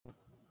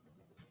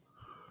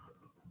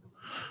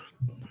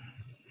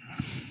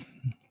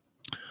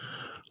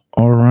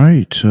All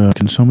right.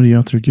 Can somebody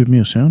out there give me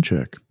a sound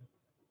check?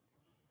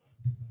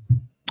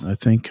 I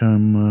think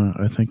I'm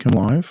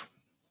live.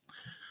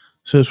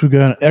 Says we've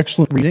got an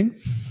excellent reading,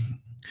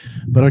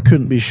 but I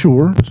couldn't be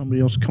sure.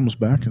 Somebody else comes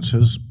back and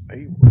says,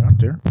 "Hey, we're out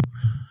there."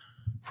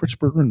 Fritz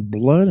Berger and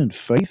Blood and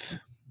Faith,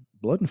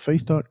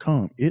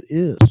 bloodandfaith.com. It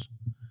is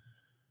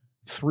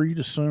 3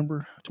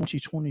 December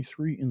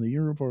 2023 in the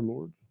year of our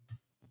Lord.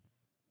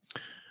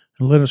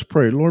 And let us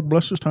pray. Lord,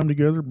 bless this time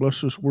together.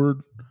 Bless this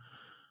word.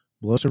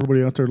 Bless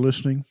everybody out there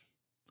listening.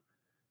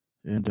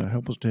 And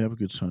help us to have a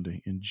good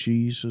Sunday. In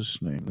Jesus'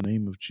 name, the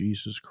name of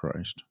Jesus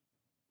Christ.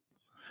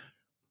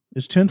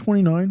 It's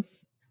 10:29.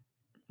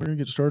 We're going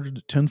to get started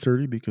at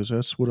 10:30 because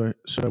that's what I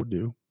said I would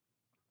do.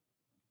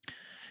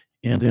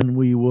 And then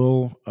we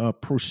will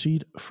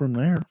proceed from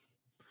there.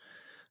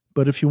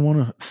 But if you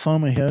want to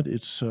thumb ahead,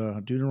 it's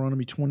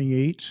Deuteronomy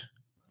 28,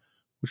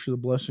 which are the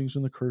blessings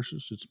and the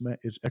curses.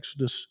 It's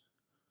Exodus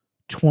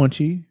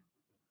 20,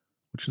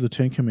 which are the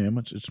Ten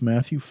Commandments. It's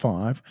Matthew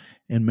 5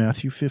 and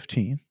Matthew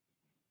 15.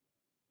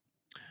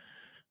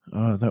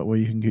 That way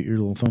you can get your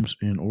little thumbs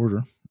in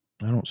order.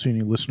 I don't see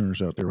any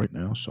listeners out there right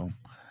now, so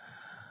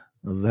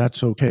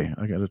that's okay.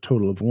 I got a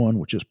total of 1,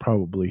 which is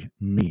probably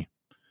me.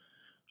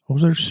 Oh,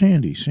 there's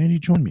Sandy. Sandy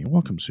joined me.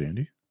 Welcome,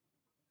 Sandy.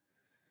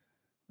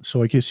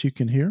 So I guess you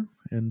can hear.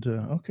 And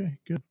okay,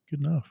 good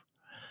enough.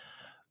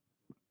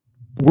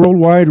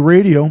 Worldwide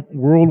radio,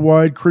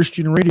 worldwide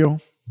Christian radio,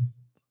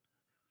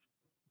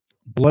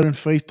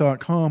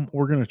 bloodandfaith.com.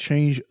 We're going to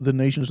change the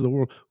nations of the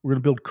world. We're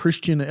going to build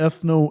Christian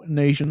ethno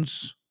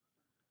nations.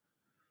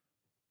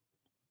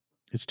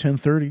 It's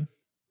 10:30.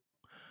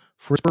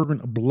 Fritz Berger,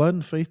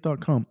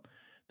 bloodandfaith.com.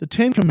 The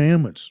 10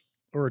 Commandments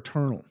are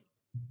eternal.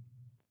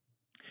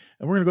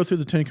 And we're going to go through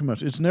the 10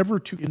 Commandments. It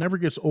never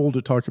gets old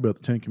to talk about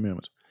the 10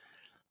 Commandments.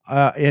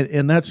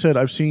 And that said,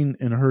 I've seen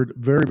and heard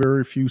very,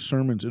 very few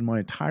sermons in my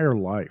entire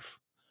life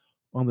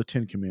on the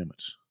 10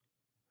 Commandments.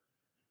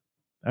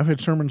 I've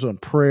had sermons on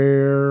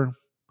prayer,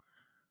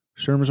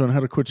 sermons on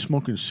how to quit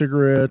smoking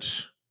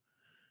cigarettes,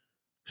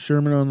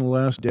 sermon on the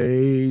last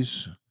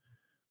days,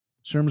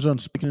 sermons on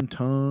speaking in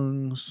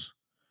tongues,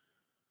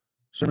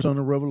 sermons on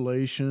the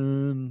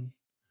revelation,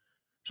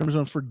 sermons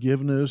on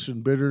forgiveness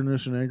and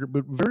bitterness and anger,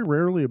 but very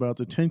rarely about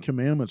the 10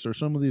 Commandments or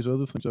some of these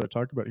other things that I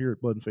talk about here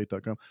at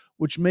bloodandfaith.com,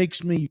 which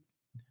makes me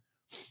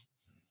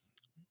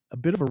a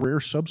bit of a rare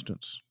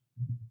substance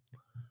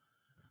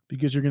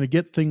because you're going to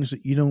get things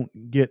that you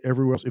don't get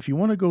everywhere else. If you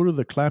want to go to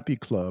the Clappy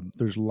Club,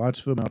 there's lots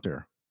of them out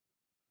there.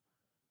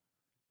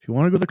 If you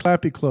want to go to the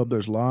Clappy Club,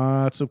 there's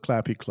lots of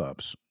Clappy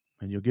Clubs,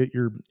 and you'll get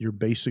your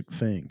basic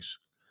things.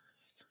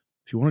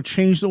 If you want to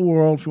change the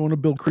world, if you want to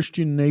build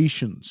Christian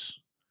nations,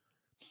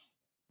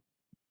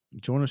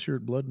 join us here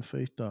at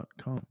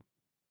bloodandfaith.com.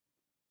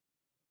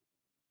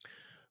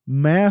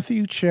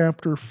 Matthew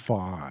chapter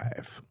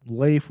 5.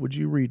 Leif, would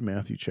you read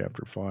Matthew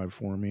chapter 5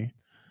 for me?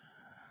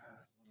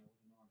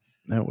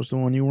 That was the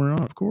one you were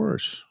on, of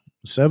course.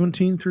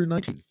 17 through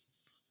 19.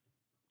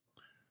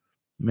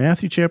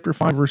 Matthew chapter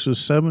 5, verses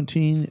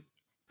 17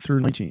 through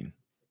 19.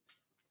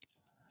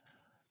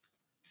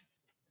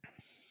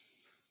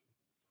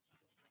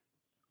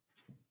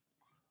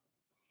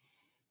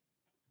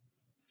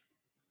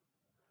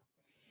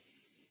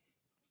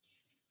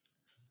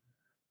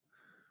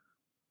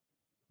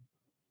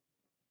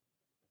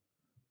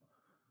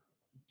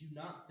 Do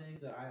not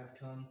think that I have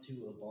come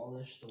to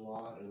abolish the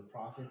law or the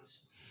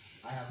prophets.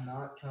 I have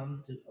not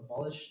come to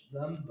abolish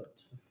them, but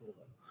to fulfill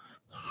them.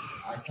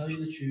 I tell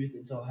you the truth,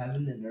 until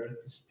heaven and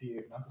earth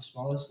disappear, not the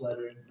smallest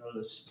letter nor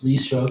the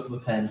least stroke of a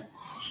pen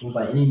will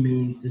by any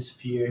means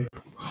disappear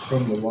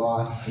from the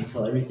law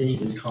until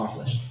everything is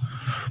accomplished.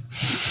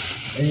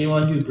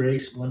 Anyone who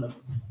breaks one of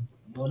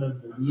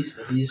the least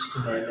of these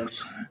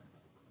commandments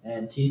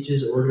and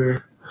teaches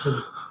order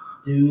to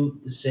do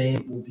the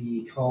same will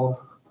be called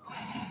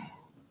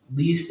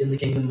least in the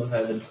kingdom of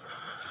heaven.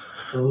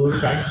 But whoever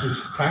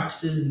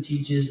practices and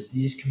teaches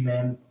these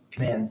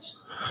commands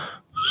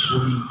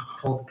will be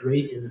called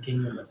great in the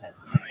kingdom of heaven.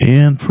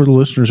 And for the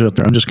listeners out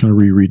there, I'm just going to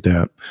reread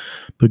that.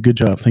 But good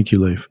job. Thank you,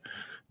 Leif.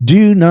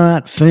 Do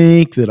not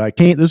think that I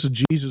came. This is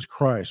Jesus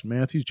Christ,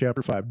 Matthew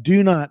chapter 5.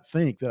 Do not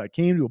think that I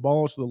came to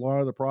abolish the law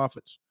of the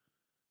prophets.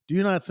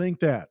 Do not think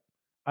that.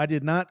 I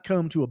did not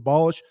come to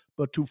abolish,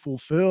 but to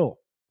fulfill.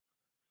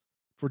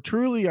 For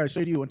truly I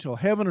say to you, until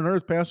heaven and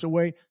earth pass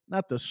away,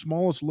 not the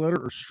smallest letter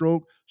or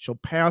stroke shall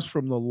pass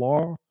from the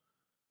law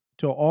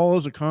till all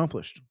is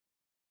accomplished.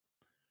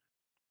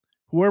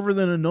 Whoever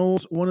then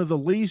annuls one of the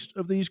least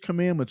of these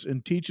commandments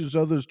and teaches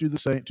others to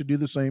do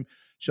the same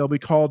shall be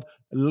called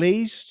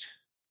least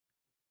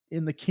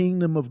in the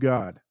kingdom of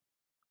God.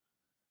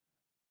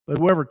 But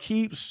whoever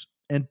keeps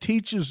and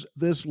teaches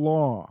this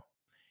law,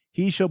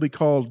 he shall be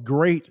called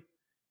great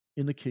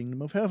in the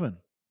kingdom of heaven.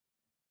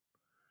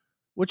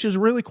 Which is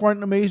really quite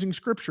an amazing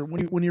scripture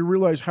when you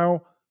realize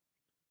how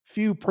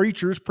few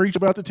preachers preach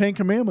about the 10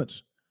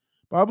 Commandments.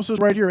 The Bible says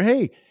right here,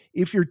 hey,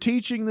 if you're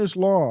teaching this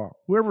law,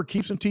 whoever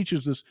keeps and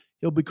teaches this,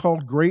 he'll be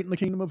called great in the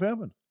kingdom of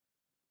heaven.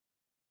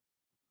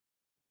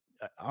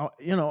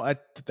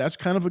 that's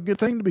kind of a good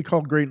thing to be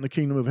called great in the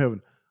kingdom of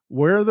heaven.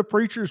 Where are the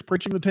preachers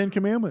preaching the 10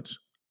 Commandments?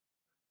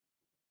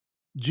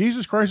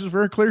 Jesus Christ is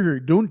very clear here.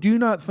 Do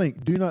not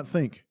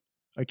think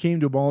I came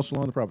to abolish the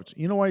law and the prophets.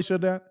 You know why he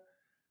said that?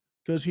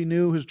 Because he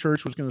knew his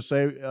church was going to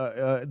say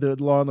the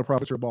law and the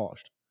prophets are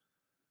abolished.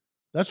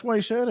 That's why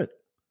he said it.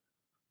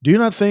 Do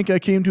not think I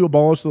came to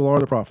abolish the law or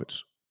the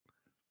prophets.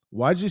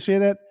 Why does he say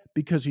that?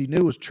 Because he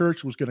knew his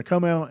church was going to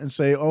come out and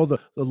say, oh, the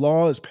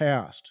law is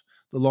passed.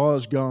 The law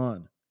is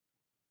gone.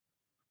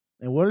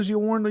 And what does he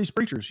warn these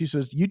preachers? He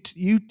says, you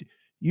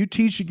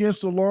teach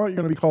against the law, you're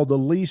going to be called the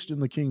least in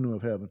the kingdom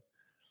of heaven.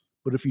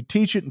 But if you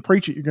teach it and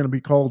preach it, you're going to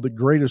be called the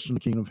greatest in the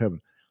kingdom of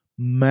heaven.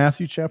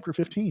 Matthew chapter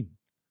 15.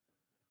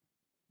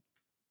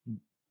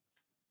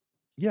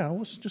 Yeah,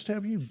 let's just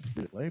have you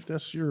do it, Leif.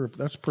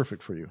 That's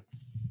perfect for you.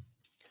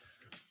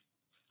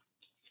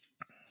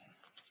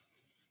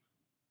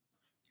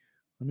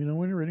 Let me know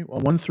when you're ready.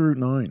 1 through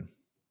 9.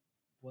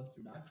 1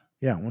 through 9?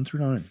 Yeah, 1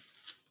 through 9.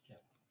 Okay.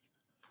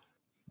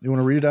 You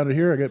want to read it out of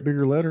here? I got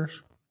bigger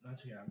letters.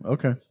 That's okay.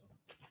 Okay.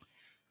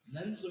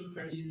 Then some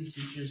Pharisees and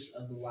teachers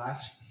of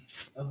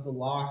the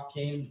law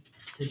came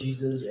to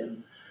Jesus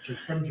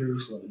from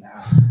Jerusalem and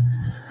asked,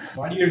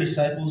 "Why do your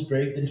disciples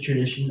break the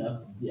tradition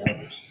of the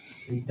elders?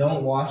 They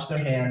don't wash their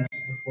hands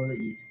before they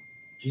eat."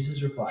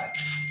 Jesus replied,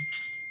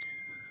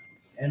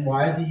 "And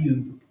why do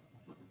you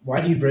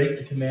break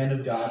the command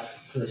of God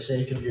for the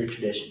sake of your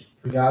tradition?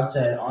 For God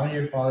said, 'Honor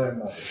your father and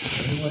mother.'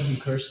 Anyone who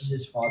curses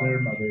his father or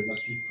mother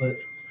must be put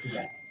to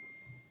death.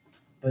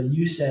 But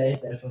you say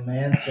that if a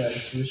man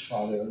says to his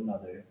father or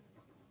mother,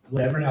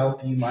 'Whatever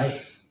help you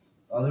might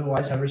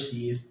otherwise have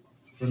received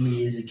from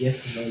me is a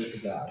gift devoted to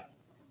God,'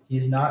 he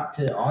is not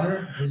to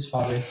honor his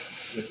father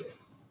with it.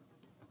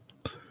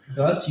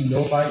 Thus you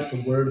nullify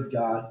the word of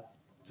God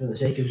for the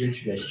sake of your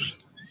tradition.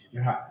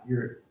 You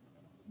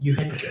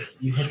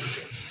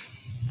hypocrites.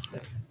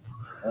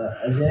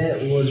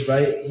 Isaiah was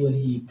right when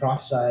he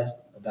prophesied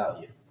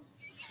about you.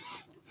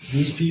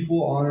 These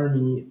people honor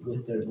me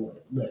with their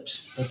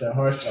lips, but their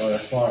hearts are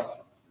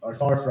far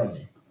from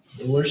me.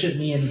 They worship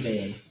me in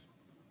vain.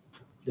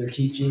 Their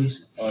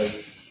teachings are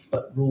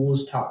but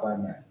rules taught by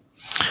men."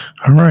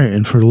 All right.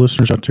 And for the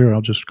listeners out there,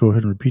 I'll just go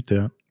ahead and repeat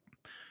that.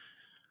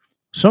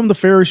 Some of the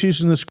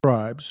Pharisees and the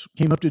scribes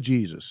came up to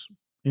Jesus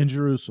in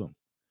Jerusalem.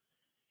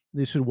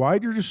 They said, "Why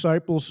do your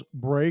disciples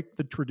break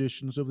the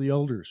traditions of the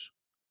elders?"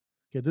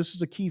 Okay, this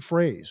is a key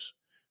phrase.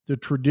 The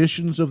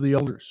traditions of the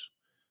elders.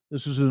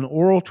 This is an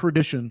oral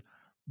tradition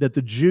that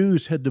the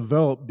Jews had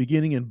developed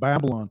beginning in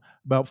Babylon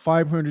about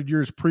 500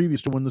 years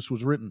previous to when this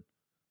was written.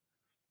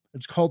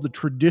 It's called the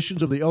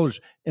traditions of the elders.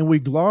 And we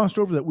glossed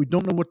over that. We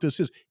don't know what this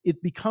is.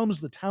 It becomes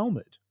the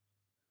Talmud.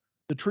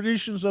 The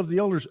traditions of the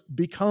elders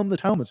become the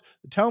Talmuds.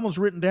 The Talmud's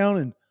written down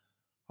in,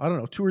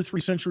 2 or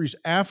 3 centuries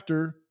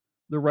after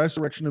the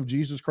resurrection of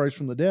Jesus Christ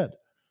from the dead.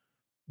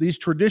 These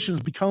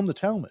traditions become the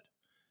Talmud.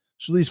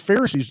 So these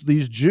Pharisees,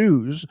 these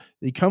Jews,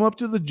 they come up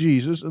to the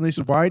Jesus and they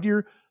said, "Why do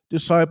your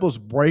disciples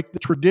break the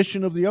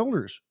tradition of the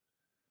elders?"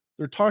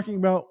 They're talking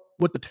about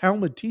what the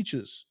Talmud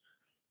teaches.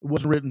 It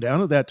wasn't written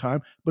down at that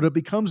time, but it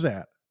becomes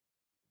that.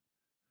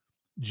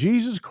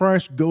 Jesus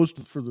Christ goes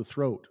for the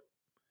throat.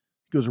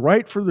 He goes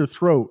right for the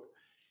throat.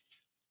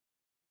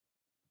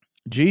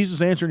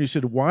 Jesus answered and he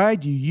said, "Why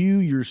do you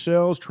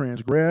yourselves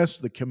transgress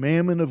the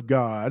commandment of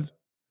God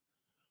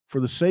for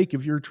the sake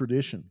of your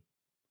tradition?"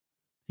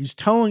 He's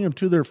telling them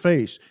to their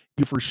face,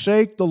 you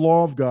forsake the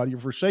law of God, you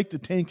forsake the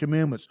 10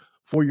 Commandments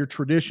for your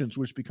traditions,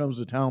 which becomes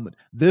the Talmud.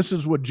 This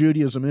is what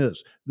Judaism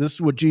is. This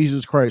is what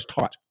Jesus Christ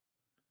taught.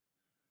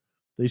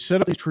 They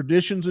set up these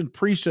traditions and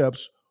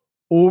precepts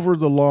over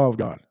the law of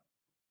God.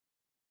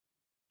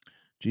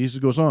 Jesus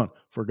goes on,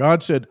 "For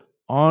God said,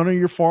 'Honor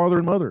your father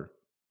and mother.'"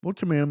 What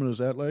commandment is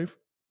that, Leif?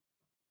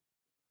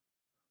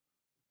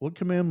 What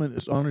commandment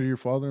is honor your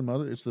father and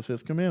mother? It's the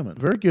 5th commandment.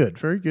 Very good,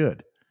 very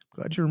good.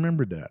 Glad you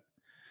remembered that.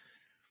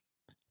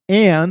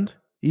 And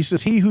he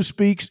says, "He who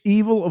speaks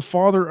evil of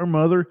father or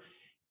mother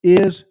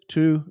is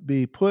to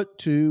be put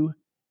to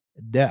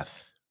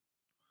death."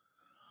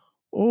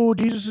 Oh,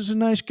 Jesus is a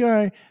nice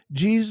guy.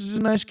 Jesus is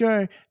a nice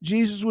guy.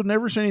 Jesus would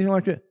never say anything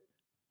like that.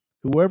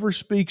 Whoever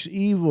speaks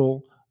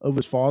evil of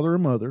his father or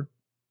mother,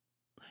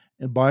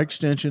 and by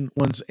extension,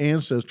 one's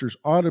ancestors,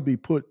 ought to be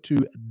put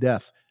to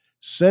death,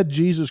 said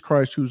Jesus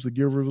Christ, who's the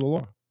giver of the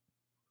law.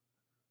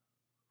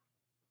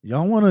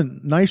 Y'all want a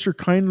nicer,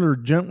 kinder,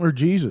 gentler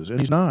Jesus,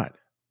 and he's not.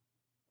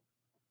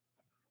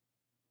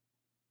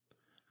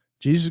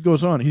 Jesus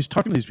goes on. He's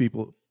talking to these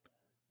people,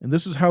 and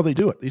this is how they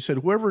do it. He said,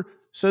 "Whoever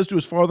says to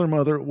his father or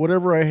mother,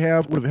 'Whatever I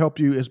have would have helped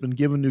you,' has been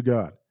given to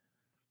God.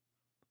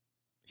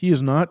 He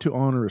is not to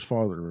honor his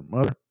father or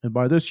mother. And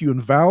by this you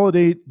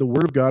invalidate the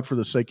word of God for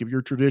the sake of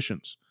your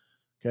traditions."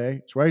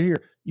 Okay? It's right here.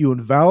 You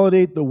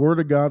invalidate the word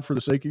of God for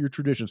the sake of your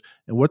traditions.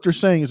 And what they're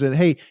saying is that,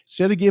 hey,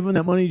 instead of giving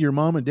that money to your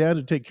mom and dad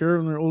to take care of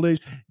them in their old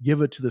age,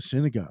 give it to the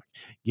synagogue,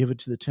 give it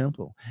to the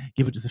temple,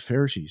 give it to the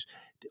Pharisees.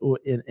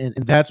 And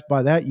that's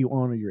by that you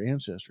honor your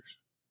ancestors.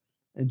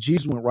 And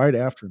Jesus went right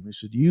after him. He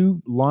said,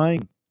 "You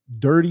lying,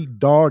 dirty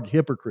dog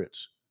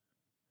hypocrites.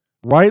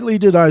 Rightly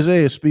did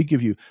Isaiah speak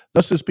of you.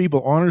 Thus this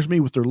people honors me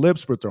with their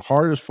lips, but their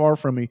heart is far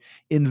from me.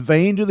 In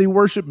vain do they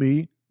worship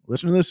me.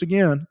 Listen to this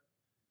again.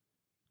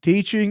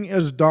 Teaching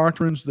as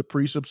doctrines the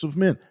precepts of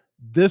men.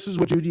 This is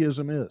what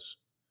Judaism is.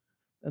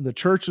 And the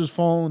church has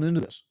fallen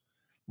into this.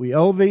 We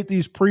elevate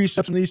these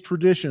precepts and these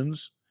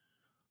traditions.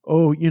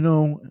 Oh,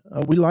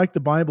 we like the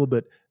Bible,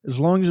 but as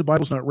long as the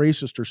Bible's not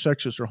racist or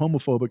sexist or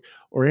homophobic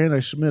or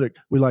anti-Semitic,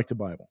 we like the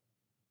Bible.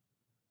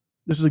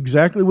 This is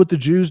exactly what the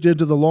Jews did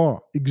to the law.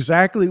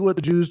 Exactly what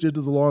the Jews did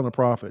to the law and the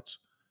prophets.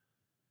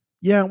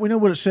 Yeah, we know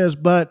what it says,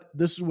 but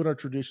this is what our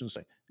traditions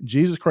say.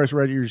 Jesus Christ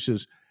right here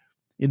says,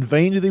 in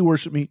vain do they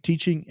worship me,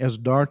 teaching as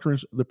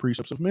doctrines the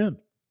precepts of men.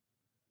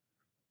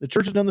 The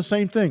church has done the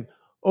same thing.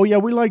 Oh, yeah,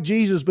 we like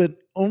Jesus, but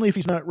only if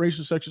he's not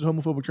racist, sexist,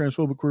 homophobic,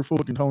 transphobic,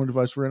 queerphobic, intolerant,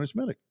 device for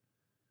anti-Semitic.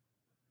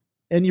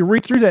 And you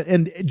read through that,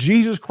 and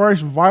Jesus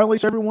Christ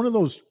violates every one of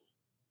those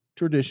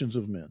traditions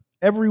of men.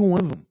 Every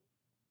one of them.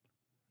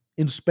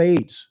 In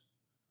spades.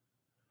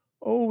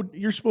 Oh,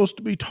 you're supposed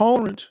to be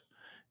tolerant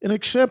and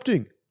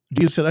accepting.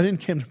 Jesus said, I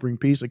didn't come to bring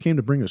peace. I came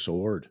to bring a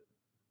sword.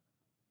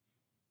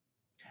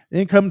 I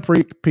didn't come to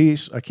bring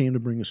peace. I came to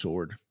bring a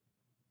sword.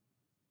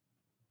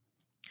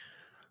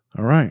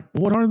 All right.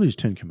 What are these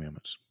 10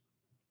 commandments?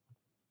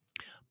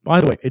 By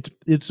the way,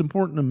 it's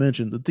important to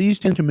mention that these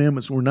 10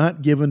 commandments were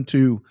not given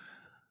to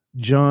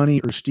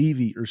Johnny or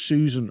Stevie or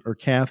Susan or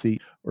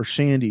Kathy or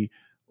Sandy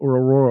or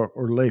Aurora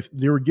or Leif.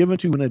 They were given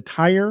to an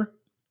entire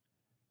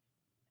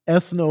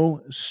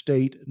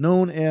ethno-state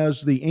known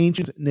as the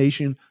ancient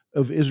nation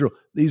of Israel.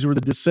 These were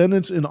the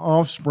descendants and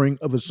offspring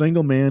of a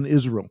single man,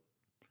 Israel.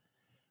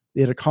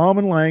 They had a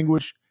common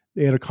language.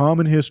 They had a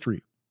common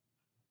history.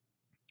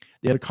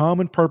 They had a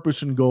common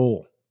purpose and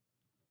goal.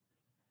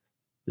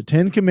 The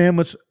 10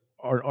 Commandments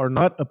are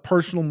not a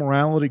personal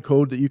morality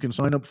code that you can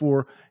sign up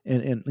for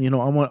and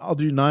I'll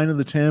do 9 of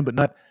the 10, but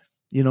not,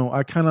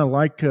 I kind of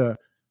like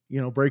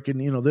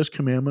breaking, this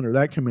commandment or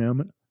that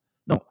commandment.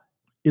 No,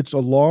 it's a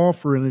law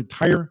for an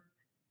entire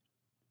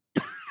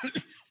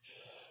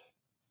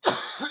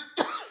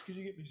Could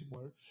you get me some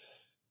water?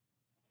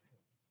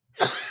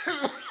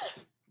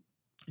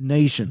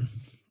 Nation.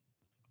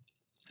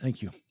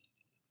 Thank you.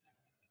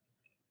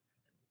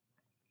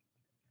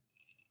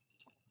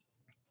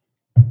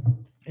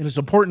 And it's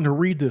important to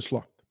read this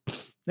law.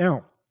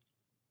 Now,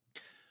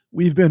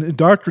 we've been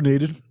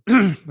indoctrinated,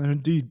 and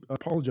indeed, I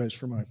apologize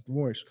for my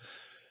voice.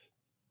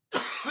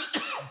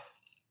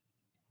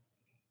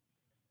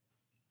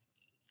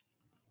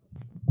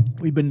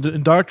 We've been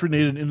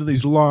indoctrinated into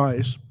these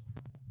lies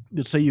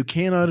that say you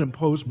cannot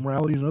impose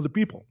morality on other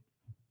people.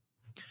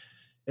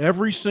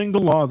 Every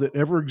single law that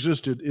ever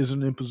existed is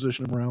an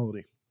imposition of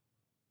morality.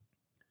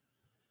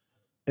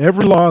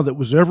 Every law that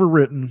was ever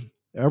written,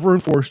 ever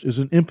enforced, is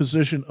an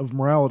imposition of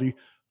morality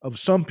of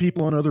some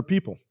people on other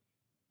people.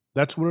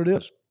 That's what it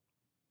is.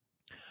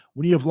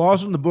 When you have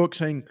laws in the book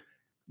saying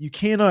you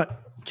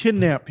cannot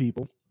kidnap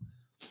people,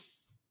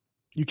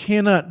 you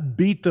cannot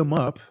beat them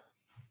up,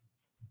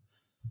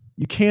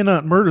 you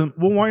cannot murder them,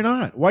 well, why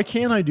not? Why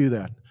can't I do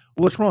that?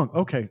 Well, it's wrong.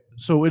 Okay,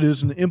 so it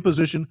is an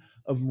imposition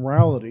of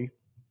morality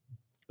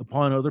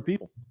upon other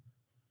people.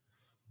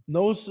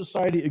 No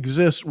society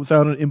exists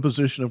without an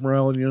imposition of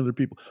morality on other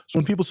people. So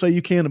when people say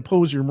you can't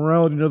impose your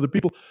morality on other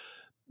people,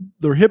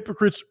 they're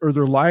hypocrites or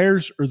they're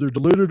liars or they're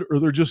deluded or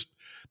they're just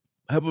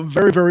have a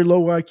very, very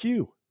low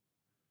IQ.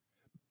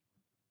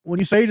 When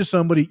you say to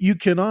somebody, you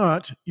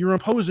cannot, you're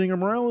imposing a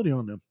morality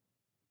on them.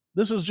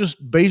 This is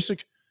just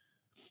basic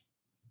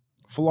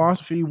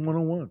philosophy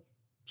 101,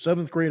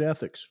 7th grade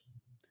ethics.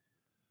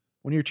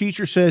 When your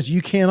teacher says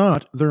you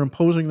cannot, they're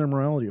imposing their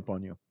morality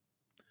upon you.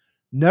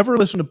 Never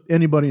listen to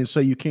anybody and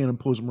say you can't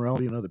impose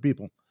morality on other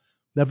people.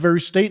 That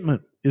very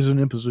statement is an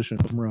imposition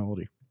of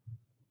morality.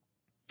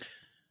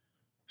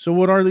 So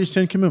what are these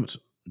 10 commandments?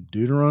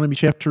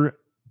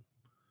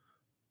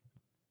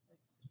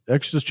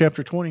 Exodus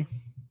chapter 20.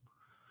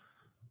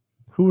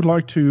 Who would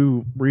like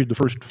to read the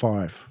first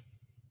 5?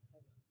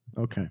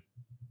 Okay.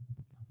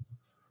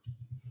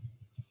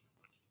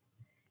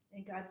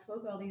 And God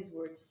spoke all these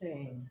words,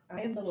 saying,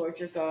 I am the Lord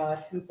your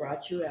God, who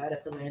brought you out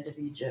of the land of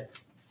Egypt,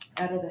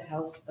 out of the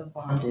house of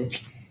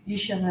bondage. You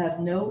shall have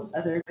no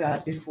other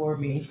God before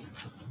me.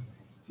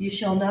 You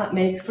shall not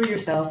make for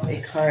yourself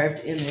a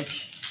carved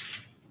image,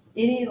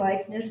 any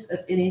likeness of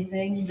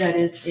anything that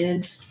is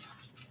in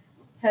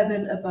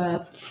heaven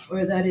above,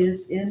 or that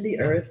is in the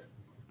earth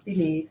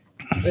beneath,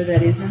 or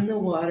that is in the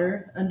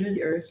water under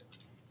the earth.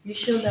 You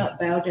shall not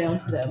bow down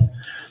to them,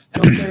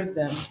 nor serve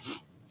them.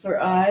 For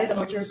I, the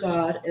Lord your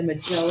God, am a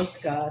jealous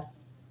God,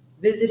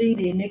 visiting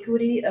the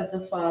iniquity of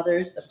the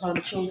fathers upon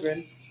the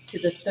children to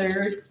the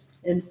 3rd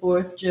and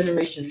 4th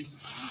generations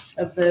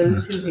of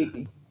those who hate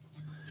me,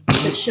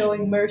 but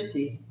showing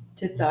mercy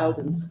to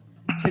thousands,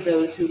 to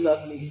those who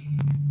love me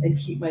and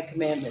keep my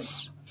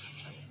commandments.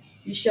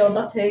 You shall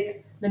not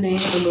take the name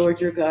of the Lord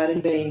your God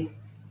in vain,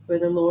 for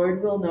the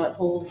Lord will not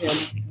hold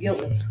him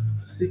guiltless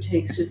who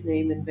takes his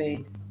name in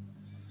vain.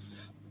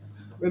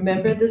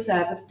 Remember the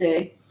Sabbath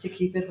day to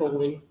keep it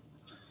holy.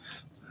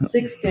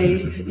 6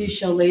 days you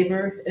shall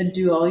labor and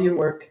do all your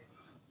work,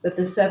 but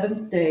the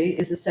seventh day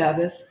is the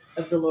Sabbath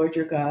of the Lord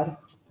your God.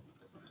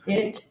 In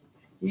it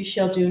you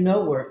shall do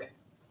no work.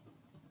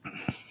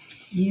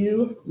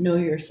 You, nor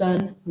your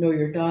son, nor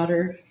your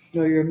daughter,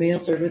 nor your male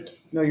servant,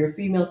 nor your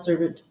female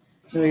servant,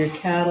 nor your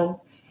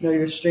cattle, nor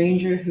your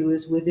stranger who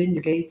is within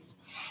your gates.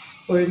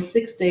 For in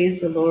 6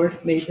 days the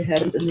Lord made the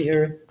heavens and the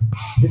earth,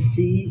 the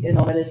sea and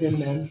all that is in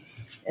them,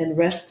 and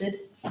rested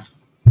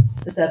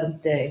the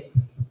seventh day.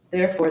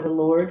 Therefore the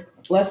Lord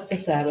blessed the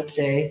Sabbath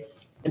day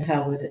and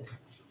hallowed it.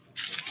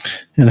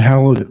 And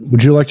hallowed it.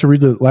 Would you like to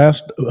read the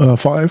last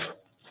 5?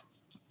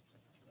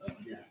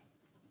 Yeah.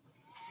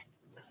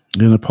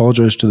 And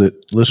apologize to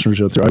the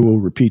listeners out there. I will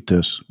repeat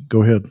this.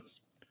 Go ahead.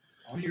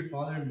 Honor your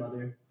father and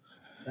mother,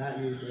 that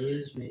your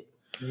days may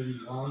be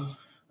long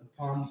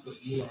upon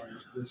the land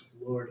which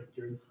the Lord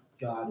your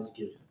God is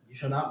giving. You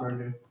shall not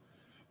murder.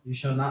 You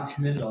shall not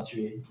commit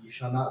adultery. You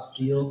shall not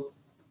steal.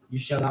 You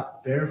shall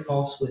not bear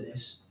false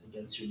witness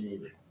against your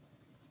neighbor.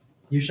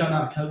 You shall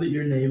not covet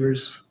your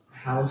neighbor's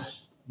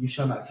house. You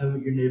shall not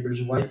covet your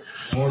neighbor's wife,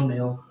 nor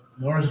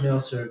his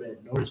male servant,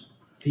 nor his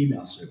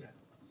female servant,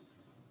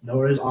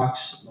 nor his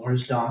ox, nor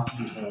his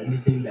donkey, nor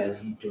anything that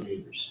is your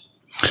neighbor's.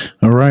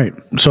 All right.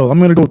 So I'm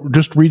going to go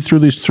just read through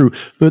these through.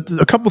 But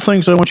a couple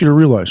things I want you to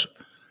realize.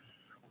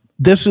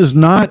 This is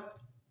not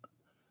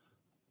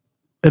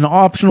an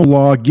optional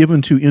law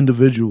given to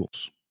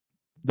individuals.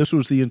 This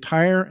was the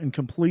entire and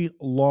complete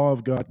law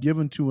of God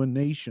given to a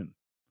nation.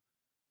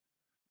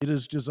 It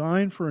is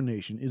designed for a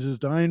nation. It is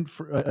designed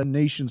for a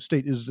nation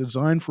state. It is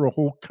designed for a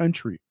whole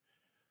country.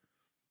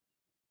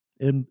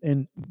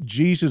 And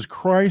Jesus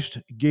Christ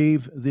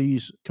gave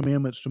these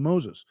commandments to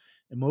Moses.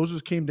 And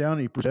Moses came down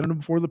and he presented them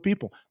before the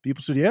people.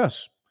 People said,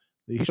 yes,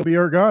 he shall be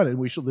our God,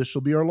 and this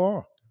shall be our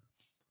law.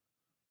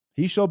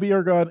 He shall be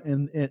our God,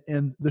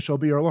 and this shall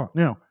be our law.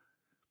 Now,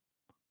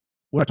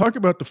 when I talk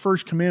about the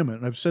first commandment,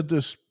 and I've said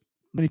this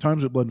many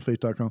times at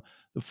bloodandfaith.com,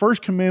 the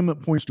first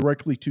commandment points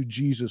directly to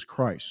Jesus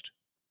Christ.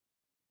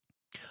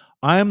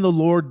 I am the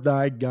Lord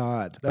thy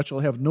God. Thou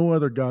shalt have no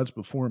other gods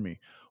before me.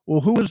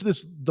 Well, who is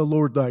this, the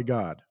Lord thy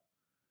God?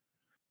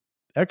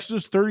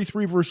 Exodus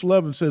 33, verse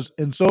 11 says,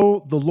 and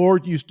so the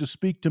Lord used to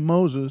speak to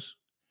Moses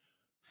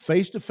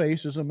face to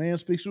face as a man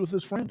speaks with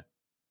his friend.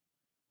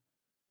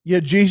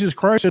 Yet Jesus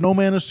Christ said, no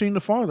man has seen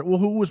the Father. Well,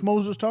 who was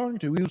Moses talking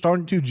to? He was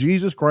talking to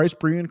Jesus Christ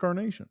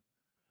pre-incarnation.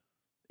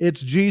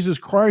 It's Jesus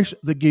Christ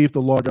that gave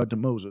the law of God to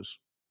Moses.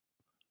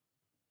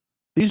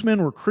 These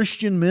men were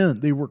Christian men.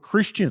 They were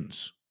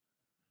Christians.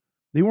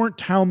 They weren't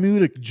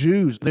Talmudic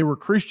Jews. They were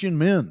Christian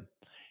men.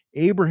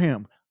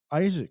 Abraham,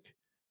 Isaac,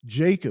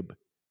 Jacob,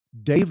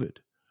 David,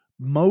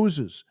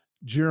 Moses,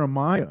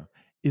 Jeremiah,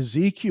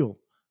 Ezekiel,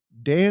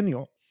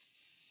 Daniel.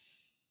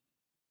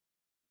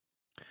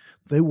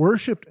 They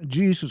worshiped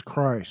Jesus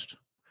Christ.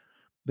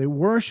 They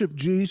worshiped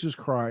Jesus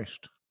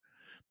Christ.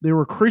 They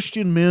were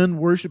Christian men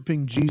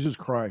worshiping Jesus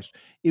Christ.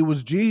 It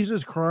was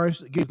Jesus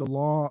Christ that gave the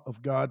law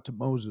of God to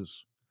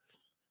Moses.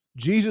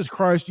 Jesus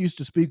Christ used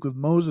to speak with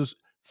Moses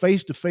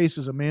face to face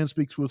as a man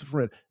speaks with a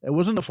friend. It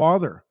wasn't the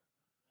Father.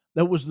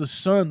 That was the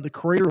Son, the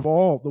creator of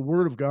all, the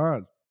Word of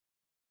God.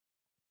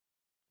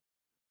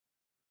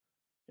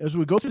 As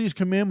we go through these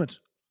commandments,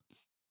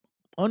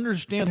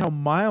 understand how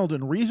mild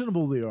and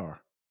reasonable they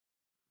are.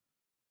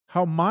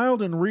 How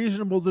mild and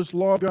reasonable this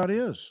law of God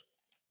is.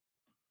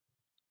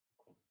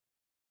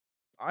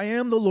 I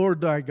am the Lord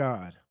thy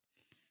God.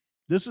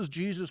 This is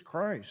Jesus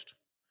Christ,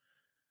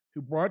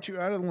 who brought you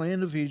out of the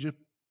land of Egypt,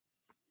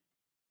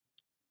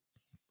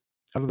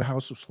 out of the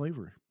house of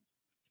slavery.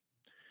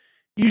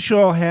 You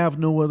shall have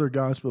no other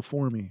gods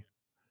before me.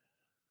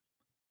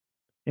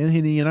 And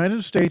in the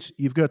United States,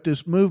 you've got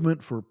this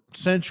movement for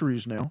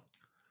centuries now.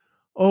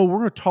 Oh,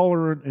 we're a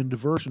tolerant and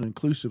diverse and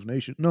inclusive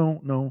nation.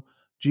 No.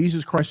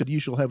 Jesus Christ said, you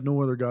shall have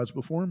no other gods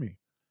before me.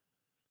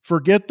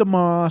 Forget the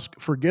mosque,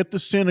 forget the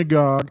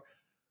synagogue,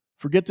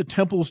 forget the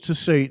temples to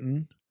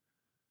Satan.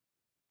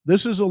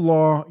 This is a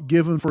law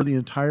given for the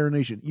entire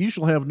nation. You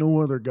shall have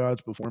no other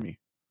gods before me.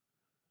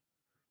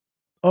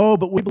 Oh,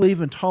 but we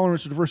believe in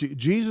tolerance and diversity.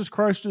 Jesus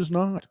Christ does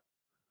not.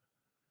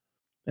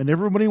 And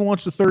everybody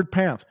wants a third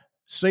path.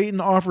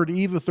 Satan offered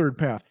Eve a third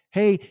path.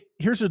 Hey,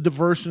 here's a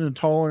diverse and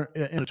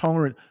a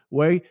tolerant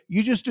way.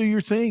 You just do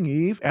your thing,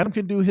 Eve. Adam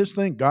can do his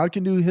thing. God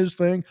can do his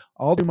thing.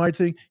 I'll do my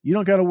thing. You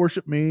don't got to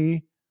worship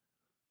me.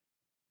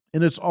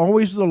 And it's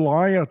always the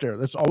lie out there.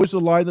 That's always the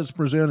lie that's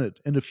presented.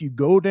 And if you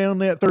go down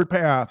that third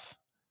path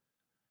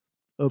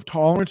of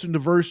tolerance and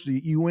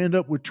diversity, you end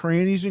up with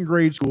trannies in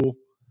grade school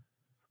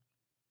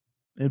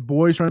and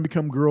boys trying to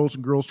become girls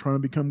and girls trying to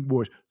become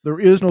boys. There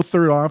is no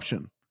third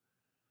option.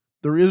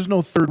 There is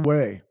no third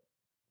way.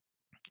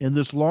 And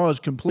this law is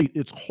complete.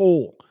 It's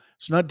whole.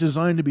 It's not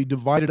designed to be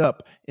divided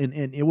up.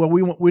 And well,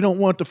 we don't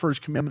want the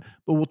first commandment,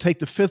 but we'll take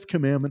the fifth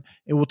commandment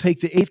and we'll take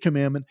the eighth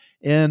commandment,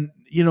 and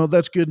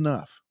that's good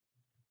enough.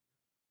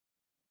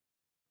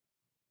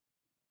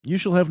 You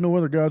shall have no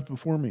other gods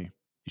before me.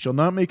 You shall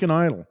not make an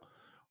idol,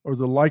 or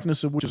the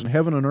likeness of which is in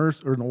heaven and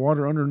earth, or in the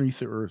water underneath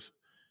the earth.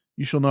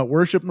 You shall not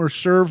worship nor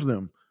serve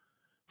them.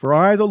 For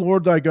I, the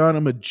Lord thy God,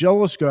 am a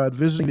jealous God,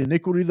 visiting the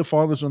iniquity of the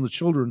fathers on the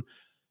children,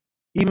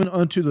 even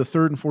unto the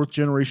third and fourth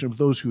generation of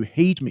those who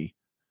hate me.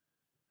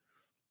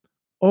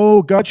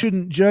 Oh, God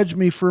shouldn't judge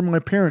me for my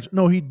parents.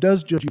 No, He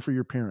does judge you for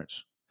your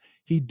parents.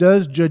 He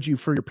does judge you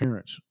for your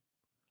parents.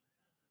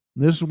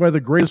 And this is why the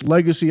greatest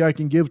legacy I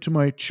can give to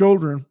my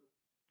children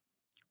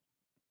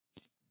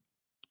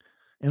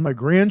and my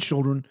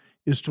grandchildren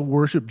is to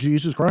worship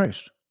Jesus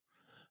Christ,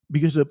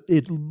 because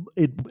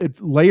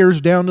it layers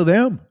down to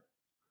them.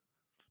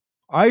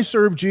 I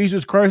serve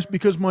Jesus Christ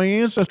because my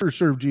ancestors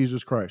served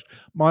Jesus Christ.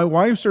 My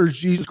wife serves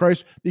Jesus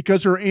Christ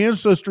because her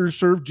ancestors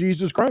served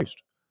Jesus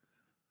Christ.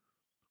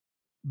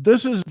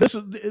 This is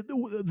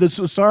the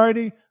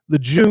society, the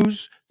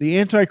Jews, the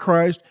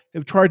Antichrist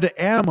have tried to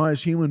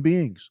atomize human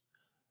beings.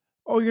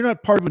 Oh, you're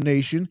not part of a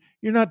nation.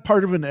 You're not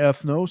part of an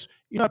ethnos.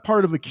 You're not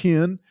part of a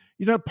kin.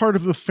 You're not part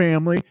of a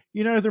family.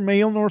 You're neither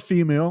male nor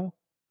female.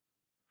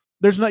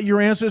 There's not, your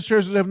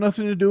ancestors have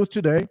nothing to do with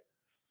today.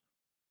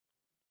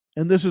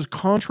 And this is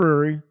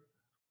contrary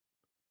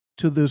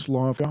to this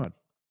law of God.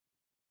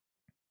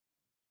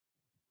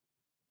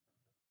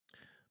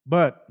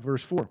 But,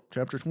 verse 4,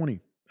 chapter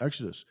 20,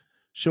 Exodus,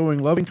 showing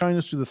loving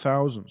kindness to the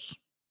thousands,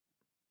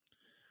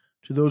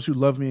 to those who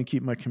love me and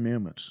keep my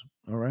commandments.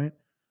 All right?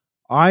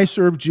 I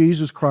serve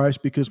Jesus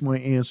Christ because my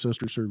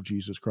ancestors served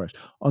Jesus Christ.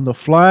 On the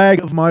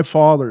flag of my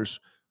fathers,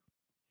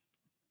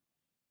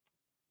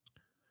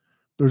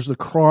 there's the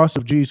cross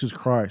of Jesus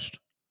Christ.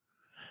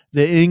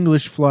 The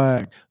English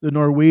flag, the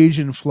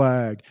Norwegian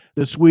flag,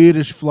 the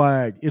Swedish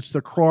flag. It's the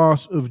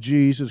cross of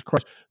Jesus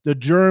Christ. The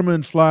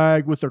German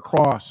flag with the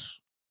cross.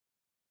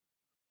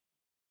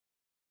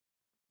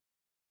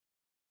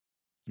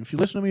 If you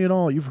listen to me at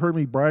all, you've heard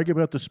me brag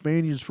about the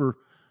Spaniards for,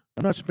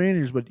 I'm not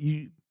Spaniards, but let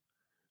me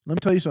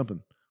tell you something.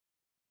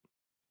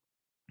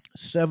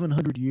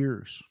 700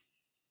 years.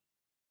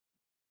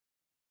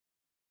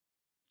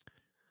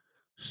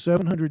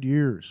 700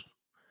 years.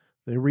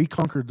 They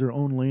reconquered their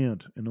own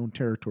land and own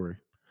territory.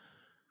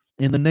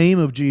 In the name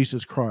of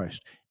Jesus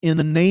Christ. In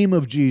the name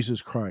of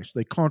Jesus Christ.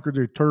 They conquered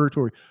their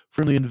territory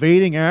from the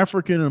invading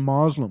African and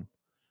Muslim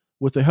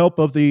with the help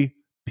of the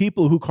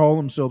people who call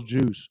themselves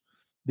Jews.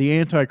 The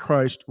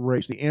Antichrist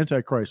race, the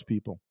Antichrist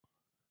people.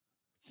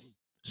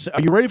 So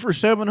are you ready for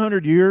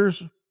 700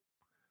 years of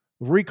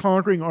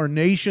reconquering our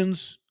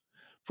nations?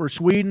 For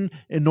Sweden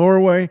and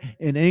Norway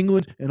and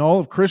England and all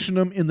of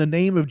Christendom in the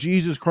name of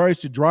Jesus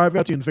Christ to drive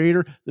out the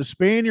invader. The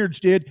Spaniards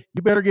did.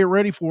 You better get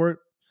ready for it.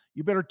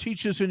 You better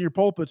teach this in your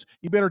pulpits.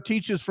 You better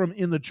teach this from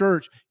in the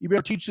church. You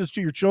better teach this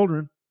to your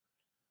children.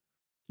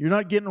 You're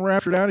not getting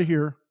raptured out of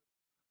here.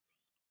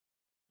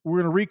 We're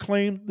going to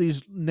reclaim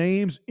these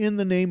names in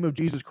the name of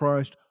Jesus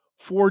Christ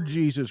for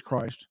Jesus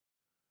Christ,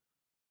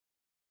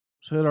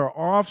 so that our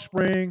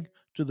offspring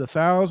to the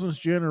thousands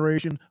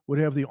generation would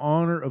have the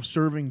honor of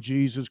serving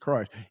Jesus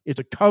Christ. It's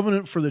a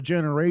covenant for the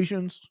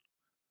generations,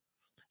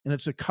 and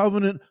it's a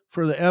covenant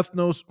for the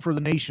ethnos, for the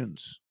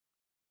nations.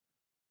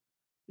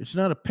 It's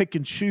not a pick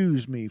and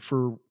choose me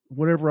for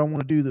whatever I want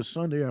to do this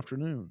Sunday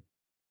afternoon.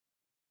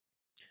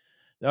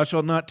 Thou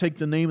shalt not take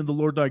the name of the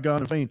Lord thy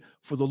God in vain,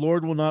 for the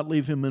Lord will not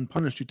leave him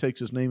unpunished who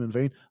takes his name in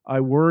vain. I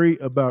worry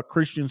about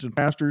Christians and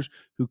pastors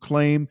who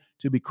claim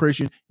to be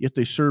Christian, yet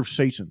they serve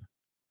Satan.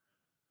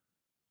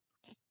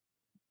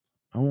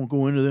 I won't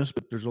go into this,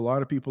 but there's a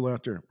lot of people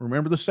out there.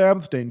 Remember the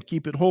Sabbath day and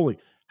keep it holy.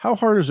 How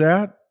hard is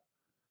that?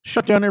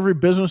 Shut down every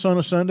business on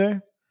a Sunday?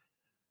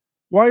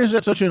 Why is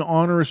that such an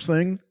onerous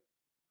thing?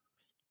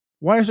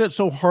 Why is that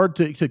so hard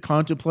to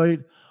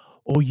contemplate?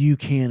 Oh, you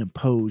can't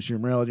impose your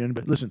morality.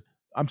 But listen,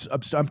 I'm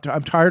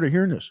tired of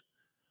hearing this.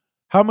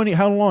 How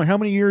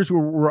many years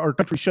were our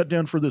country shut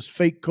down for this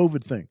fake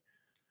COVID thing?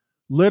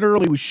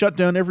 Literally, we shut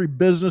down every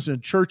business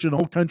and church in the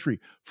whole country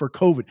for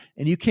COVID.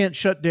 And you can't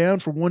shut down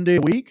for one day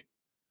a week?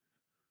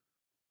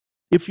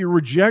 If you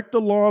reject the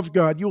law of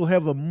God, you will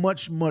have a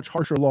much, much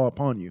harsher law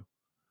upon you.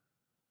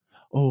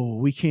 Oh,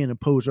 we can't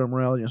impose our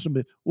morality on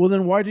somebody. Well,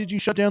 then why did you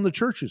shut down the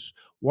churches?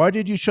 Why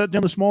did you shut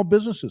down the small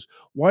businesses?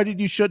 Why did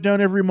you shut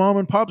down every mom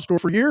and pop store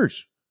for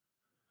years?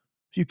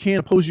 If you can't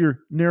impose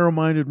your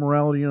narrow-minded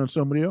morality on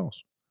somebody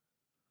else.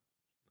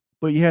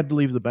 But you had to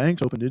leave the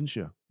banks open, didn't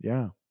you?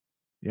 Yeah,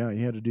 you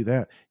had to do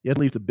that. You had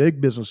to leave the big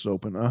business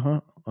open.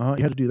 You had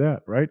to do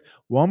that, right?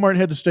 Walmart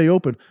had to stay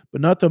open, but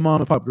not the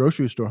mom and pop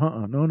grocery store.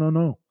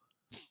 No.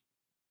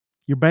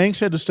 Your banks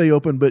had to stay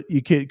open, but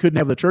you couldn't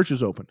have the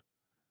churches open.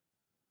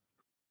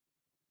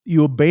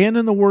 You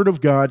abandon the word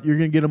of God, you're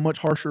going to get a much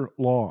harsher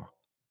law.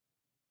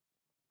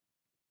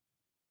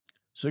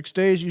 6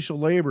 days you shall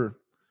labor,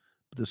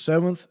 but the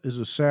seventh is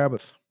a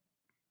Sabbath.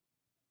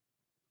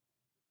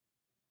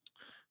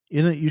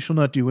 In it you shall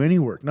not do any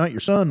work, not your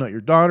son, not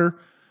your daughter,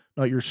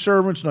 not your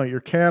servants, not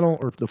your cattle,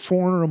 or the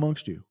foreigner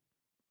amongst you.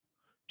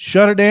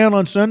 Shut it down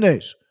on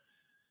Sundays.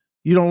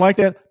 You don't like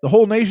that? The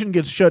whole nation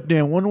gets shut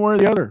down one way or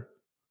the other.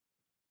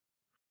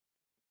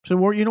 So,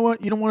 well, you know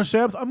what? You don't want a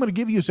Sabbath? I'm going to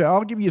give you a Sabbath.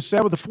 I'll give you a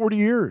Sabbath of 40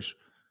 years.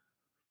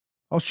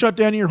 I'll shut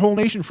down your whole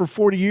nation for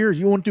 40 years.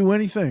 You won't do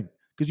anything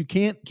because you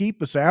can't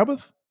keep a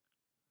Sabbath?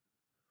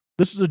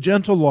 This is a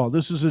gentle law.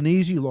 This is an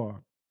easy law.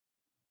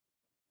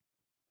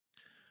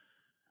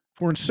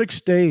 For in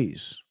 6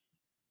 days,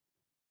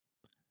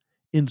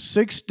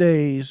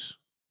 the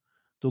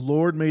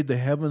Lord made the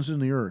heavens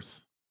and the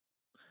earth.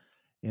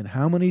 In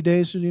how many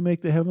days did he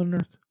make the heaven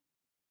and earth?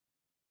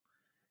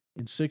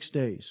 In 6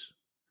 days.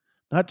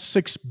 Not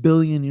 6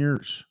 billion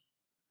years.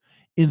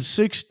 In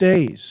 6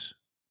 days.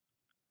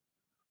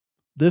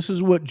 This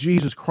is what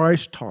Jesus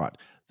Christ taught.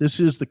 This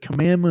is the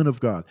commandment of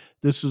God.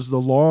 This is the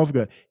law of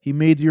God. He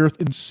made the earth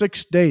in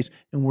 6 days,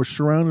 and we're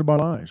surrounded by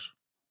lies.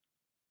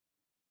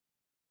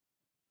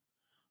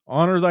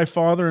 Honor thy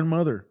father and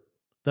mother,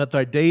 that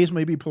thy days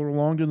may be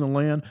prolonged in the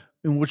land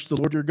in which the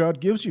Lord your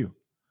God gives you.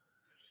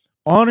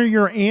 Honor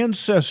your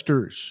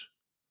ancestors.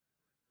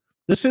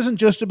 This isn't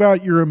just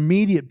about your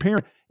immediate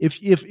parent.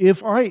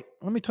 Let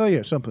me tell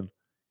you something.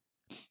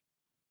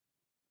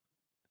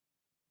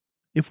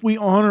 If we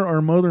honor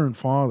our mother and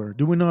father,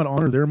 do we not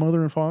honor their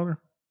mother and father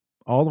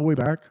all the way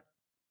back?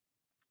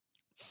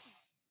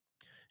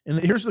 And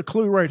here's the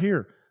clue right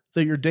here,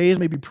 that your days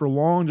may be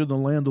prolonged in the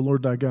land the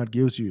Lord thy God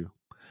gives you.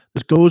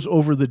 This goes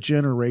over the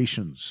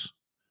generations.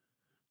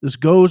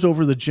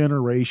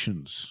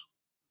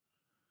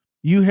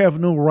 You have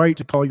no right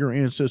to call your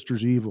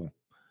ancestors evil.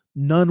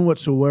 None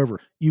whatsoever.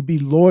 You be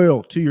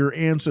loyal to your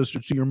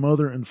ancestors, to your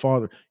mother and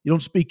father. You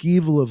don't speak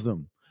evil of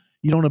them.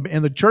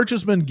 And the church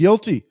has been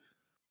guilty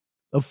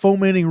of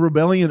fomenting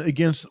rebellion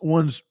against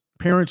one's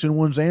parents and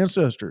one's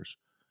ancestors.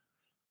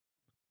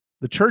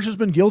 The church has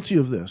been guilty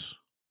of this.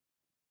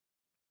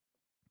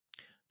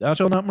 Thou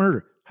shalt not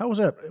murder. How is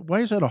that?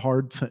 Why is that a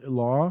hard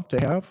law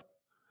to have?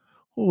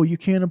 Oh, you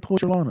can't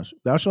impose your law on us.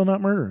 Thou shalt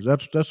not murder.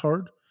 That's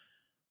hard.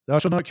 Thou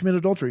shalt not commit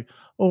adultery.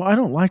 Oh, I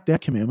don't like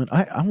that commandment.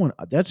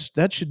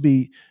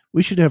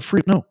 We should have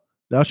free. No,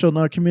 thou shalt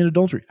not commit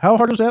adultery. How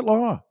hard is that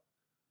law?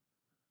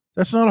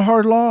 That's not a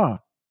hard law.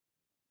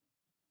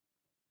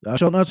 Thou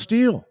shalt not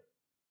steal.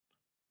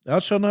 Thou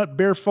shalt not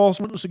bear false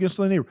witness against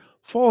thy neighbor.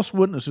 False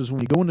witness is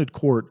when you go into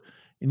court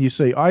and you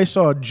say, I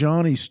saw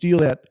Johnny steal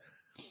that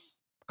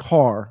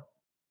car,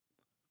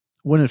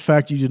 when in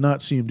fact you did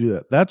not see him do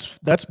that.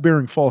 That's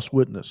bearing false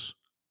witness.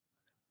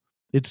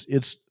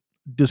 It's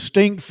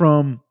distinct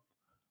from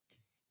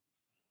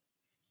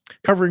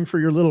covering for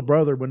your little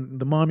brother when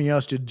the mommy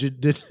asked you,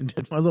 did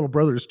my little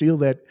brother steal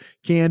that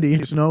candy?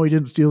 He said, no, he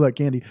didn't steal that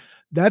candy.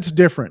 That's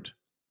different.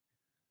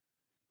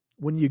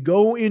 When you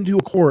go into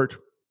a court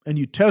and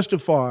you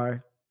testify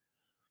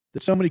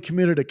that somebody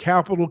committed a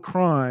capital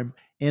crime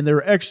and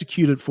they're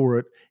executed for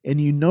it,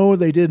 and you know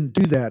they didn't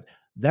do that,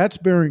 that's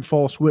bearing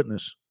false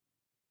witness.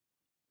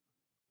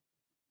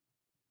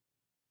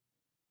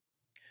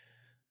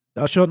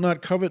 Thou shalt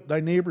not covet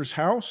thy neighbor's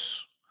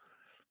house,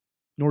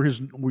 nor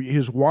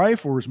his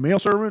wife, or his male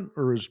servant,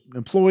 or his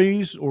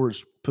employees, or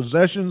his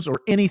possessions,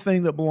 or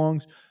anything that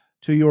belongs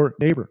to your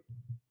neighbor.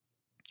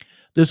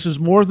 This is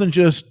more than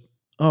just,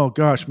 oh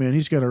gosh, man,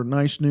 he's got a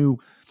nice new,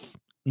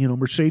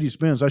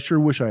 Mercedes-Benz. I sure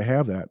wish I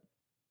have that.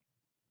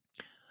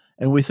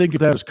 And we think of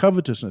that as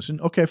covetousness.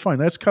 And okay, fine,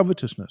 that's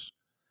covetousness.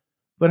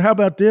 But how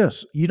about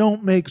this? You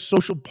don't make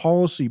social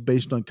policy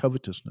based on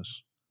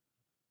covetousness.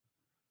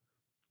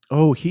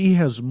 Oh, he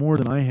has more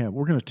than I have.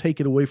 We're going to take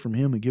it away from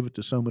him and give it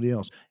to somebody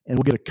else, and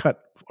we'll get a cut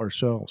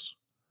ourselves.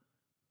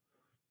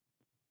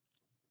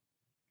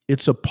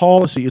 It's a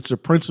policy, it's a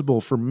principle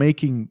for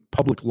making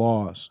public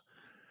laws.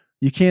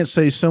 You can't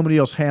say somebody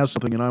else has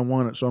something and I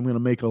want it, so I'm going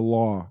to make a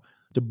law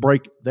to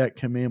break that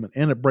commandment.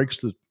 And it breaks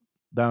the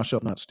thou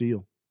shalt not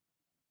steal.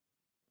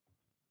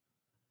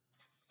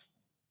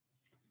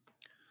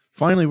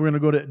 Finally, we're going to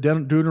go to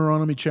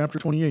Deuteronomy chapter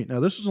 28. Now,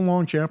 this is a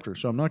long chapter,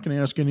 so I'm not going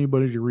to ask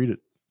anybody to read it.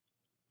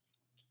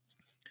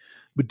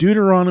 But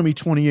Deuteronomy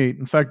 28,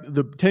 in fact,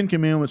 the 10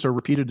 Commandments are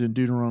repeated in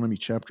Deuteronomy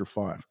chapter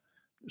 5. I'm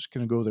just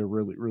going to go there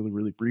really, really,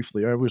 really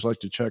briefly. I always like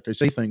to check. I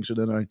say things, and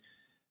then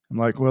I'm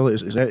like, well,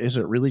 is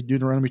it really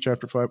Deuteronomy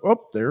chapter 5?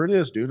 Oh, there it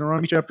is,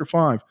 Deuteronomy chapter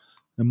 5.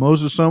 And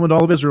Moses summoned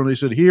all of Israel, and he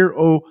said, Hear,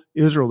 O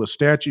Israel, the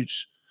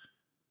statutes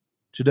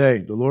today.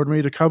 The Lord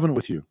made a covenant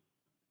with you.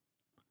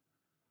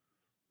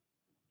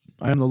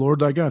 I am the Lord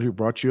thy God, who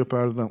brought you up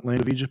out of the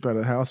land of Egypt, out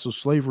of the house of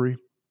slavery.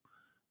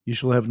 You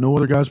shall have no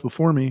other gods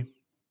before me.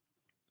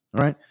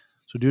 All right?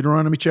 So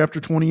Deuteronomy chapter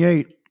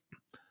 28.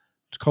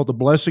 It's called the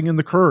blessing and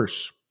the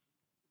curse.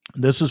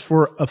 This is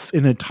for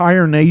an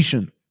entire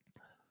nation.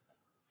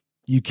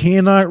 You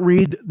cannot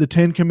read the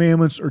 10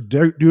 Commandments or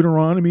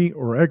Deuteronomy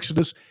or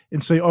Exodus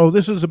and say, oh,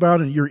 this is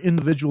about your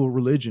individual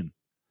religion.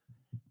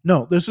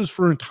 No, this is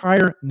for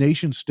entire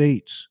nation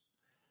states.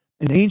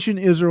 And ancient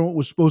Israel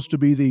was supposed to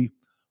be the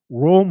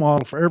role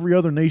model for every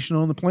other nation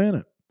on the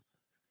planet.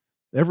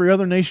 Every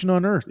other nation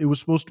on earth, it was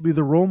supposed to be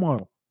the role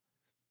model.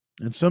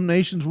 And some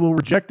nations will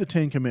reject the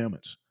 10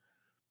 Commandments.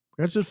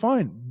 God said,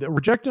 fine,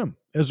 reject them.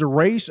 As a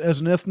race,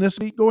 as an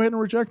ethnicity, go ahead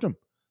and reject them.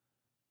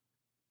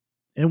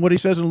 And what he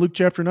says in Luke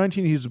chapter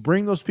 19, he's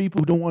bring those people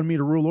who don't want me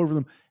to rule over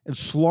them and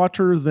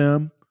slaughter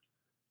them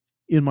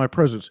in my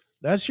presence.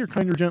 That's your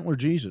kinder, gentler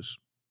Jesus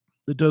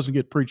that doesn't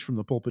get preached from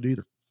the pulpit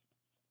either.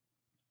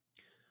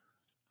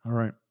 All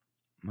right.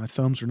 My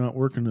thumbs are not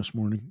working this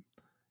morning,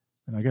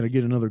 and I got to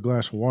get another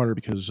glass of water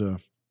because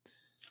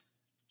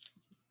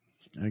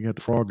I got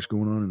the frogs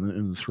going on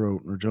in the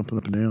throat. They're jumping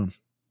up and down.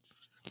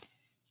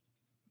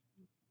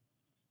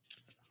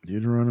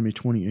 Deuteronomy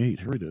 28.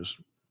 Here it is.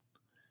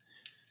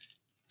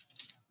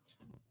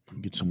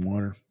 Get some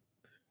water.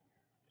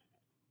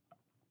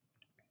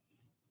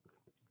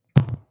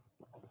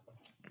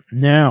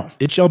 Now,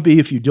 it shall be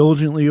if you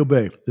diligently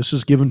obey. This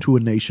is given to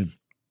a nation.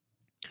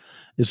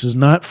 This is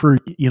not for,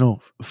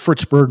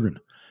 Fritz Berggren.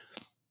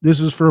 This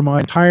is for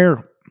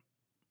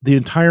the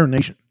entire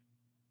nation.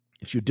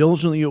 If you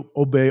diligently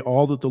obey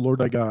all that the Lord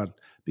thy God,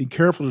 be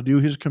careful to do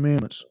his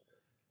commandments,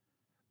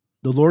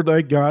 the Lord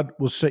thy God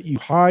will set you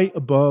high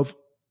above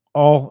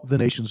all the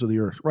nations of the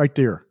earth. Right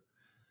there.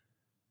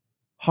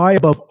 High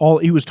above all.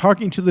 He was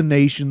talking to the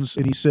nations,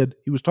 and he said,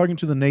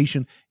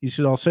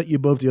 I'll set you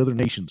above the other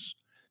nations.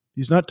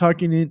 He's not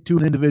talking to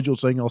an individual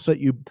saying, I'll set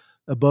you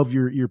above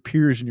your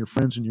peers and your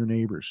friends and your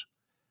neighbors.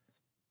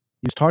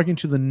 He's talking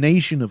to the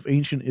nation of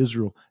ancient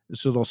Israel and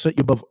said, I'll set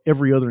you above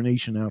every other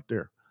nation out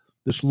there.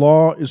 This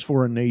law is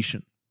for a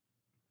nation.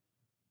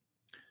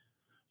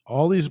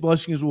 All these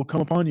blessings will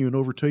come upon you and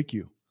overtake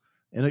you.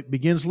 And it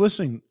begins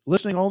listing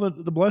all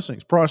the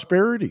blessings: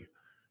 prosperity,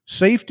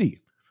 safety,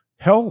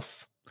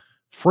 health,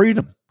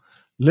 freedom,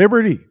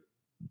 liberty,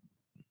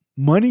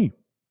 money.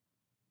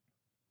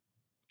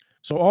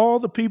 So all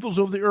the peoples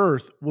of the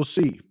earth will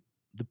see.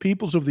 The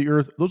peoples of the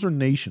earth, those are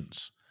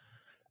nations.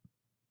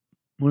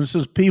 When it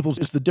says peoples,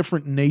 it's the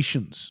different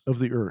nations of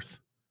the earth.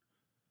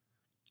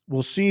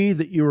 Will see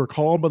that you are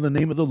called by the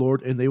name of the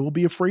Lord, and they will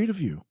be afraid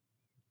of you.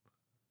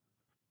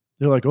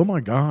 They're like, oh my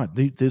God,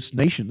 this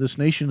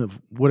nation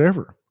of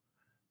whatever,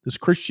 this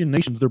Christian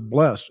nation, they're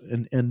blessed,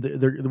 and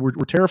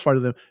we're terrified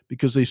of them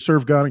because they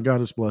serve God and God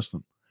has blessed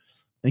them.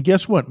 And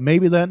guess what?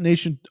 Maybe that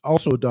nation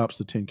also adopts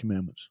the Ten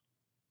Commandments.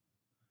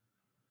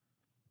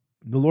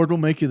 The Lord will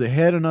make you the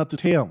head and not the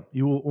tail.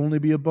 You will only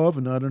be above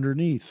and not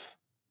underneath.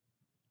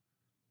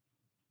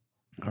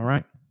 All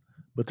right.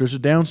 But there's a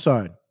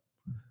downside.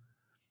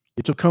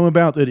 It will come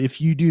about that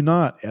if you do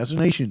not, as a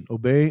nation,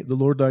 obey the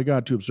Lord thy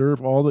God to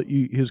observe all that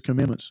his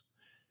commandments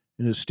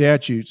and his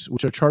statutes,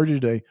 which I charge you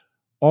today,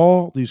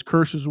 all these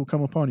curses will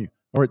come upon you.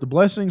 All right, the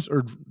blessings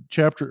are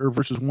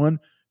verses 1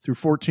 through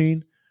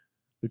 14.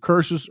 The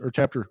curses are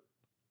chapter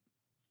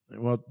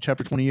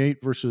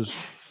 28, verses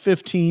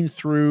 15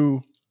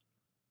 through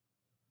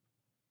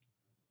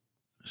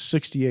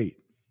 68.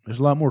 There's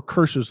a lot more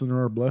curses than there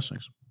are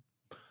blessings.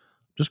 I'm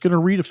just going to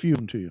read a few of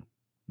them to you.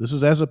 This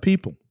is as a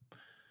people.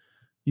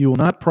 You will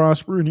not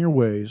prosper in your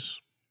ways.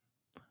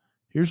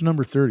 Here's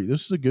number 30.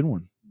 This is a good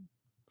one.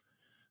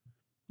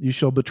 You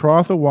shall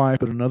betroth a wife,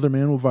 but another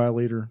man will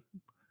violate her.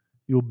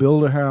 You will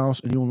build a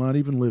house, and you will not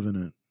even live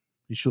in it.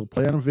 You shall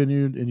plant a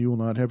vineyard, and you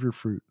will not have your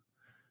fruit.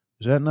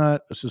 Is that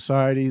not a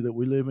society that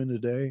we live in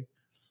today?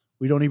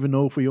 We don't even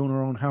know if we own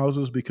our own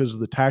houses because of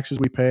the taxes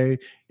we pay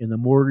and the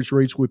mortgage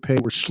rates we pay.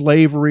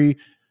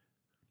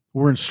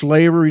 We're in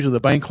slavery to the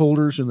bank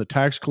holders and the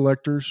tax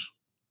collectors.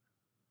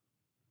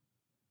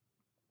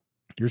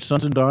 Your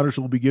sons and daughters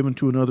will be given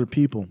to another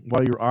people,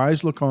 while your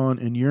eyes look on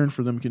and yearn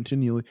for them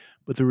continually,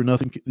 but there is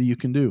nothing that you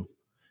can do.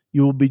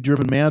 You will be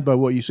driven mad by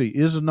what you see.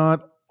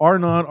 Are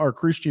not our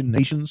Christian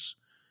nations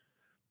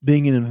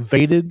being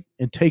invaded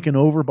and taken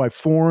over by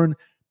foreign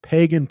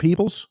pagan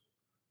peoples?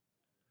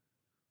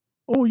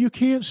 Oh, you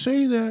can't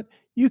say that.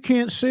 You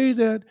can't say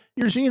that.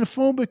 You're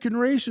xenophobic and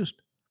racist.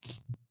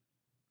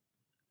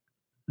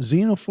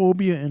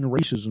 Xenophobia and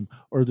racism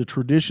are the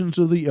traditions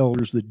of the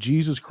elders that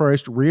Jesus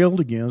Christ railed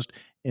against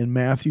in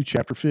Matthew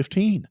chapter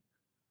 15.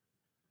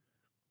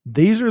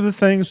 These are the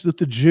things that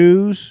the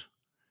Jews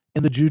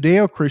and the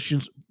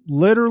Judeo-Christians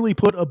literally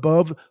put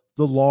above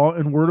the law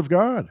and word of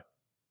God.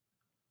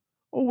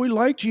 Oh, we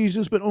like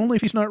Jesus, but only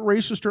if he's not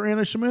racist or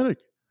anti-Semitic.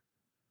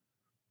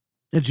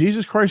 And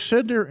Jesus Christ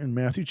said there in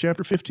Matthew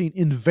chapter 15,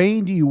 in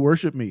vain do you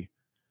worship me.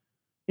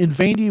 In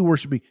vain do you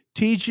worship me,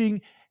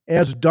 teaching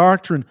as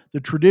doctrine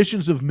the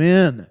traditions of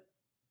men,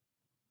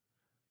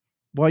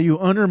 while you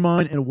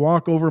undermine and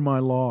walk over my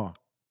law.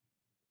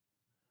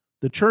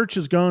 The church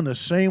has gone the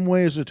same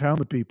way as the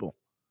Talmud people.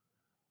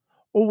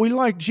 Oh, we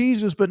like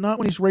Jesus, but not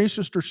when he's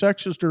racist or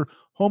sexist or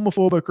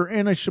homophobic or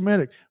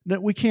anti-Semitic. No,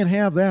 we can't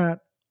have that.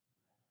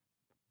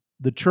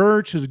 The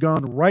church has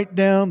gone right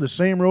down the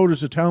same road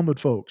as the Talmud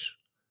folks.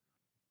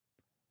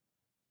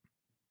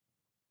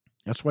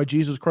 That's why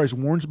Jesus Christ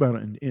warns about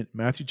it in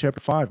Matthew chapter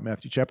 5,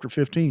 Matthew chapter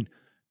 15.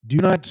 Do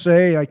not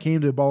say, I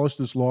came to abolish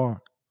this law.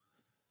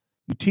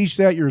 You teach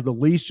that, you're the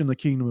least in the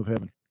kingdom of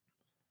heaven.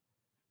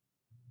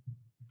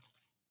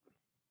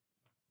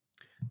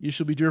 You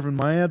shall be driven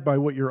mad by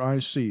what your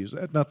eyes see. Is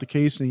that not the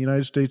case in the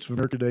United States of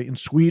America today? In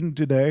Sweden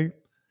today?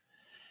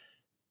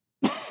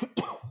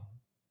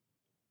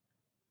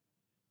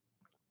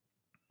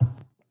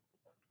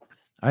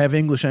 I have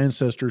English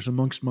ancestors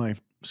amongst my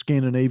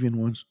Scandinavian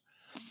ones.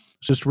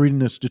 Just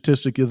reading a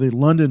statistic the other day.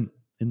 London,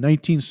 in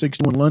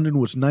 1961, London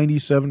was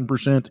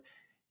 97%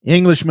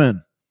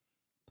 Englishmen.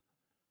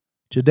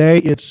 Today,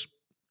 it's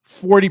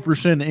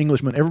 40%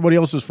 Englishmen. Everybody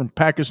else is from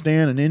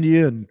Pakistan and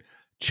India and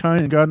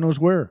China and God knows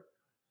where.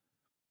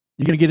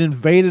 You're going to get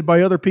invaded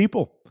by other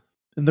people,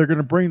 and they're going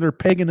to bring their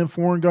pagan and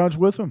foreign gods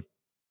with them.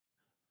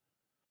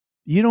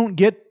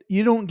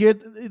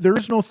 There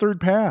is no third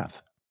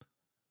path.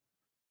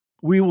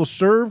 We will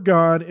serve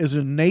God as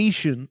a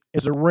nation,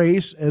 as a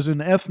race, as an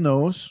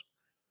ethnos,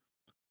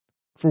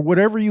 for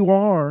whatever you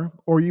are,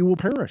 or you will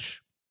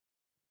perish.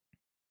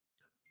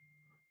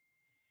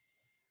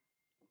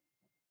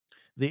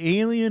 The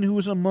alien who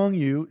is among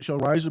you shall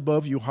rise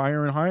above you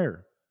higher and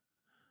higher,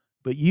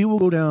 but you will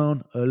go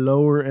down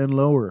lower and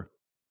lower.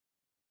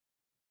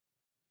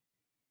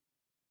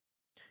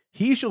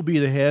 He shall be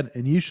the head,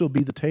 and you shall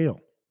be the tail.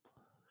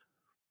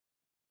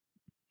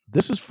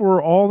 This is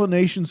for all the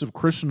nations of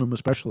Christendom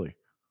especially.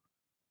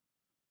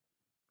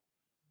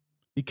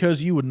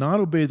 Because you would not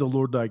obey the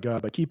Lord thy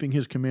God by keeping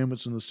his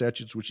commandments and the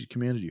statutes which he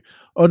commanded you.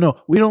 Oh no,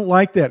 we don't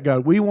like that,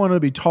 God. We want to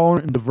be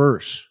tolerant and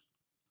diverse.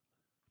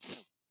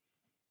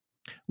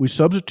 We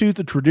substitute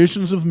the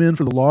traditions of men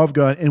for the law of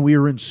God, and we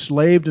are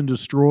enslaved and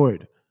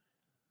destroyed.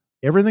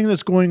 Everything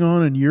that's going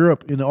on in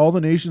Europe, in all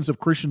the nations of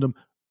Christendom,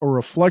 a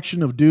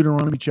reflection of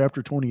Deuteronomy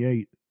chapter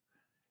 28.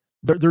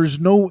 There's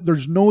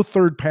no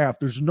third path.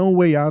 There's no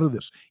way out of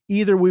this.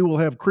 Either we will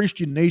have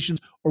Christian nations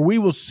or we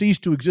will cease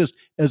to exist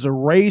as a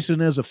race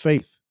and as a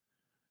faith.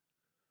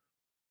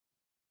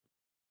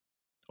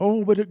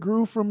 Oh, but it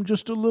grew from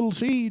just a little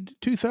seed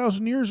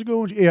 2,000 years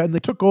ago. Yeah, and they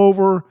took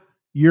over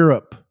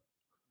Europe.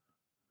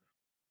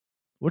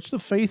 What's the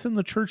faith in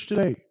the church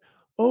today?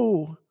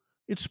 Oh,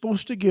 it's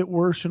supposed to get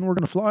worse and we're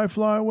going to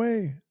fly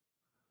away.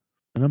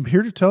 And I'm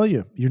here to tell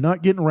you, you're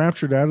not getting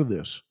raptured out of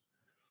this.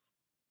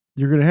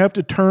 You're going to have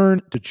to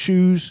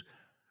choose.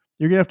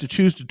 You're going to have to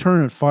choose to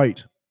turn and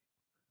fight.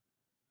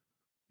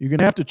 You're going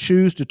to have to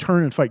choose to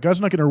turn and fight.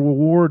 God's not going to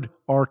reward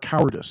our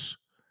cowardice.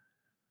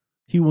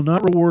 He will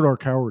not reward our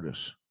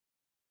cowardice.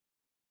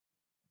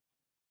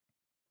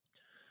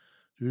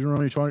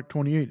 Deuteronomy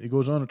 28, it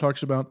goes on and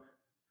talks about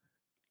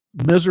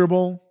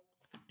miserable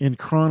and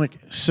chronic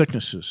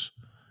sicknesses.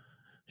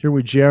 Here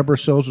we jab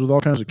ourselves with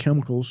all kinds of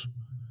chemicals,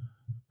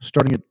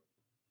 starting at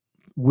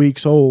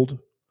weeks old,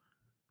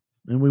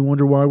 and we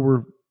wonder why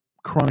we're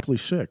chronically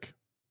sick.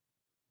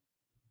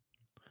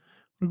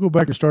 We'll go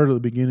back and start at the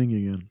beginning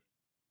again.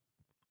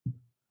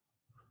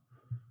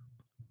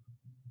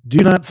 Do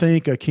not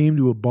think I came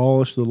to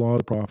abolish the law of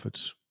the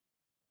prophets.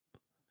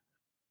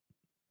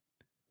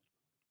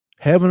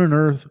 Heaven and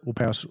earth will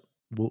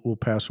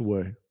pass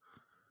away,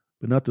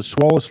 but not the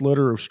smallest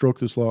letter or stroke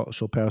of this law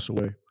shall pass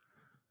away.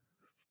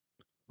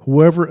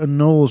 Whoever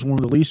annuls one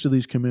of the least of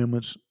these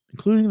commandments,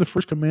 including the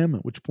first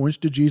commandment, which points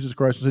to Jesus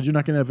Christ and says, you're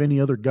not going to have any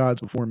other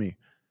gods before me.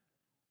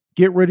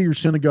 Get rid of your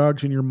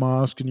synagogues and your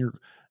mosques and your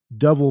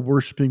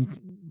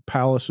devil-worshipping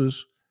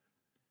palaces.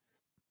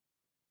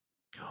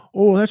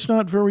 Oh, that's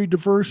not very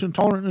diverse and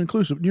tolerant and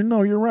inclusive.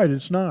 You're right.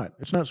 It's not.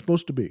 It's not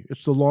supposed to be.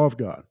 It's the law of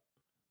God.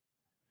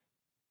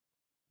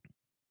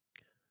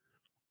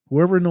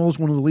 Whoever knows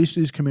one of the least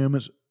of these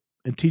commandments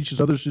and teaches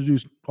others to do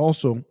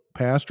also,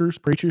 pastors,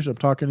 preachers, I'm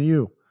talking to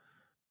you.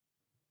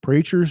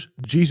 Preachers,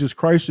 Jesus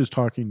Christ is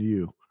talking to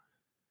you.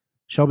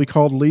 Shall be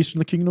called least in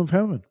the kingdom of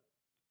heaven.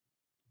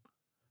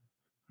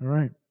 All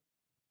right.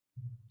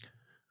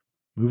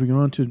 Moving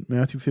on to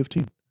Matthew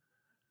 15.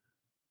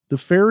 The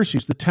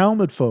Pharisees, the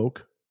Talmud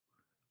folk,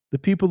 the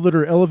people that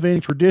are elevating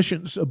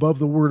traditions above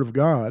the Word of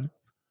God,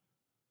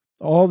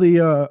 all the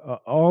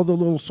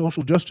little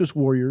social justice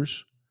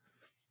warriors,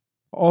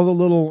 all the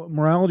little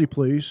morality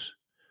police.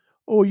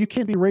 Oh, you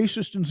can't be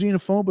racist and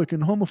xenophobic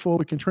and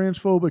homophobic and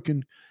transphobic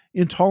and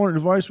intolerant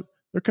and divisive.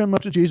 They're coming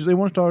up to Jesus. They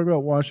want to talk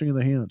about washing of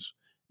the hands.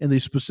 And they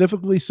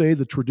specifically say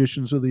the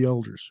traditions of the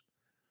elders.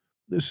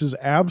 This is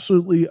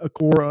absolutely a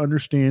core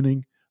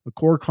understanding, a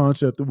core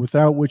concept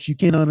without which you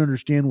cannot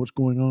understand what's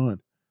going on.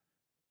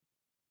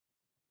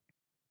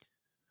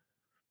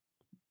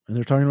 And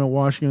they're talking about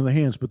washing of the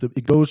hands, but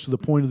it goes to the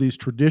point of these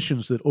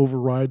traditions that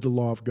override the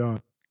law of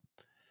God.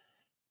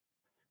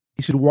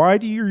 He said, why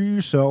do you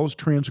yourselves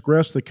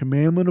transgress the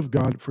commandment of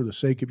God for the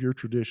sake of your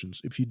traditions?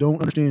 If you don't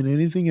understand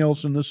anything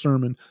else in this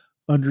sermon,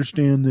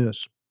 understand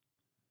this.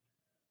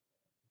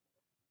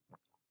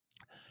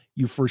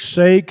 You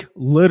forsake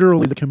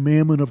literally the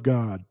commandment of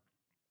God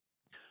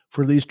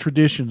for these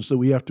traditions that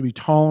we have to be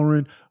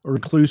tolerant or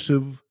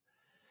inclusive.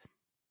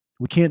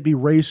 We can't be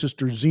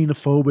racist or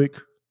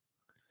xenophobic.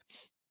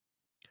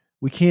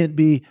 We can't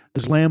be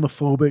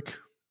Islamophobic.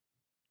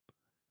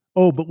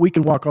 Oh, but we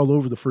can walk all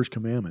over the first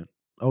commandment.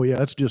 Oh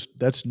yeah,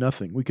 that's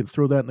nothing. We can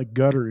throw that in the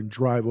gutter and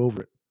drive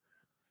over it.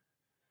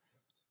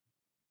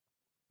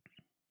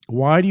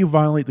 Why do you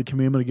violate the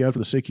commandment of God for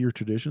the sake of your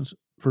traditions?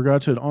 For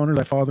God said, honor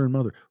thy father and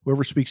mother.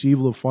 Whoever speaks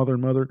evil of father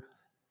and mother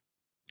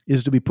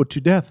is to be put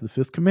to death. The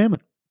fifth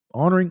commandment,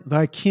 honoring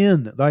thy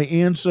kin, thy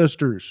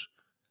ancestors,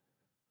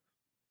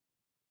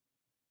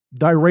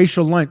 thy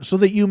racial line, so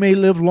that you may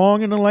live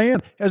long in the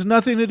land. Has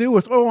nothing to do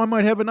with, oh, I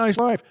might have a nice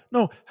life.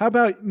 No, how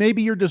about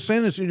maybe your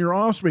descendants and your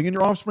offspring and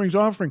your offspring's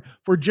offspring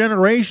for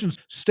generations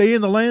stay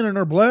in the land and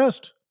are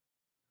blessed?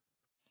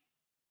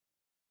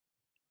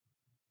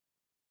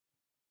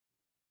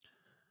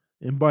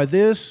 And by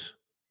this,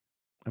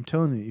 I'm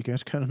telling you, you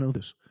guys kind of know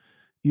this.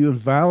 You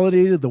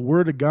invalidated the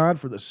word of God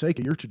for the sake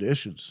of your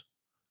traditions.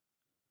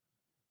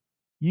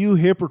 You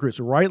hypocrites,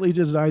 rightly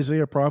does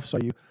Isaiah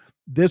prophesy you.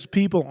 This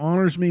people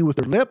honors me with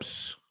their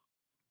lips,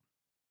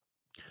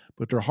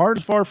 but their heart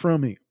is far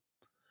from me.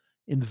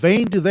 In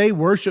vain do they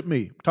worship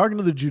me. I'm talking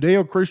to the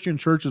Judeo-Christian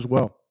church as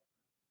well.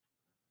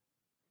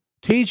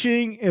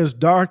 Teaching as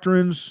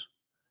doctrines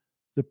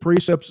the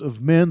precepts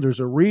of men. There's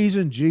a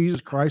reason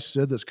Jesus Christ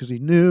said this, because he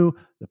knew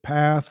the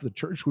path the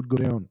church would go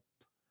down.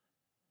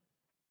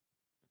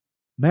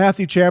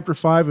 Matthew chapter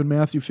 5 and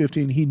Matthew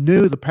 15, he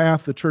knew the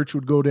path the church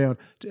would go down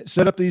to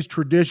set up these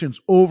traditions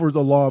over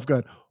the law of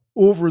God,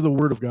 over the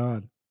word of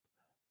God.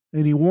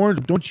 And he warned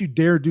them, don't you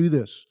dare do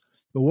this.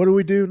 But what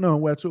do?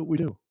 No, that's what we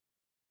do.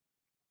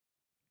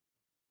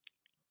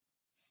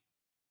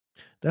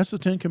 That's the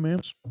Ten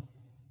Commandments. I'm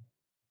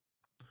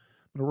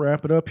going to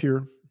wrap it up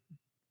here.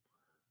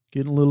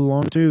 Getting a little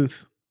long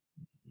tooth.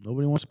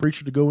 Nobody wants the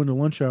preacher to go into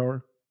lunch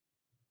hour.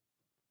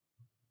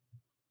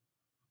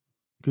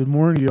 Good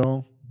morning,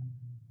 y'all.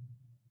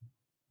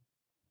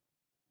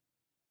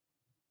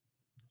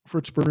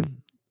 Fritz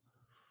Berman,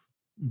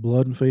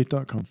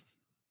 bloodandfaith.com.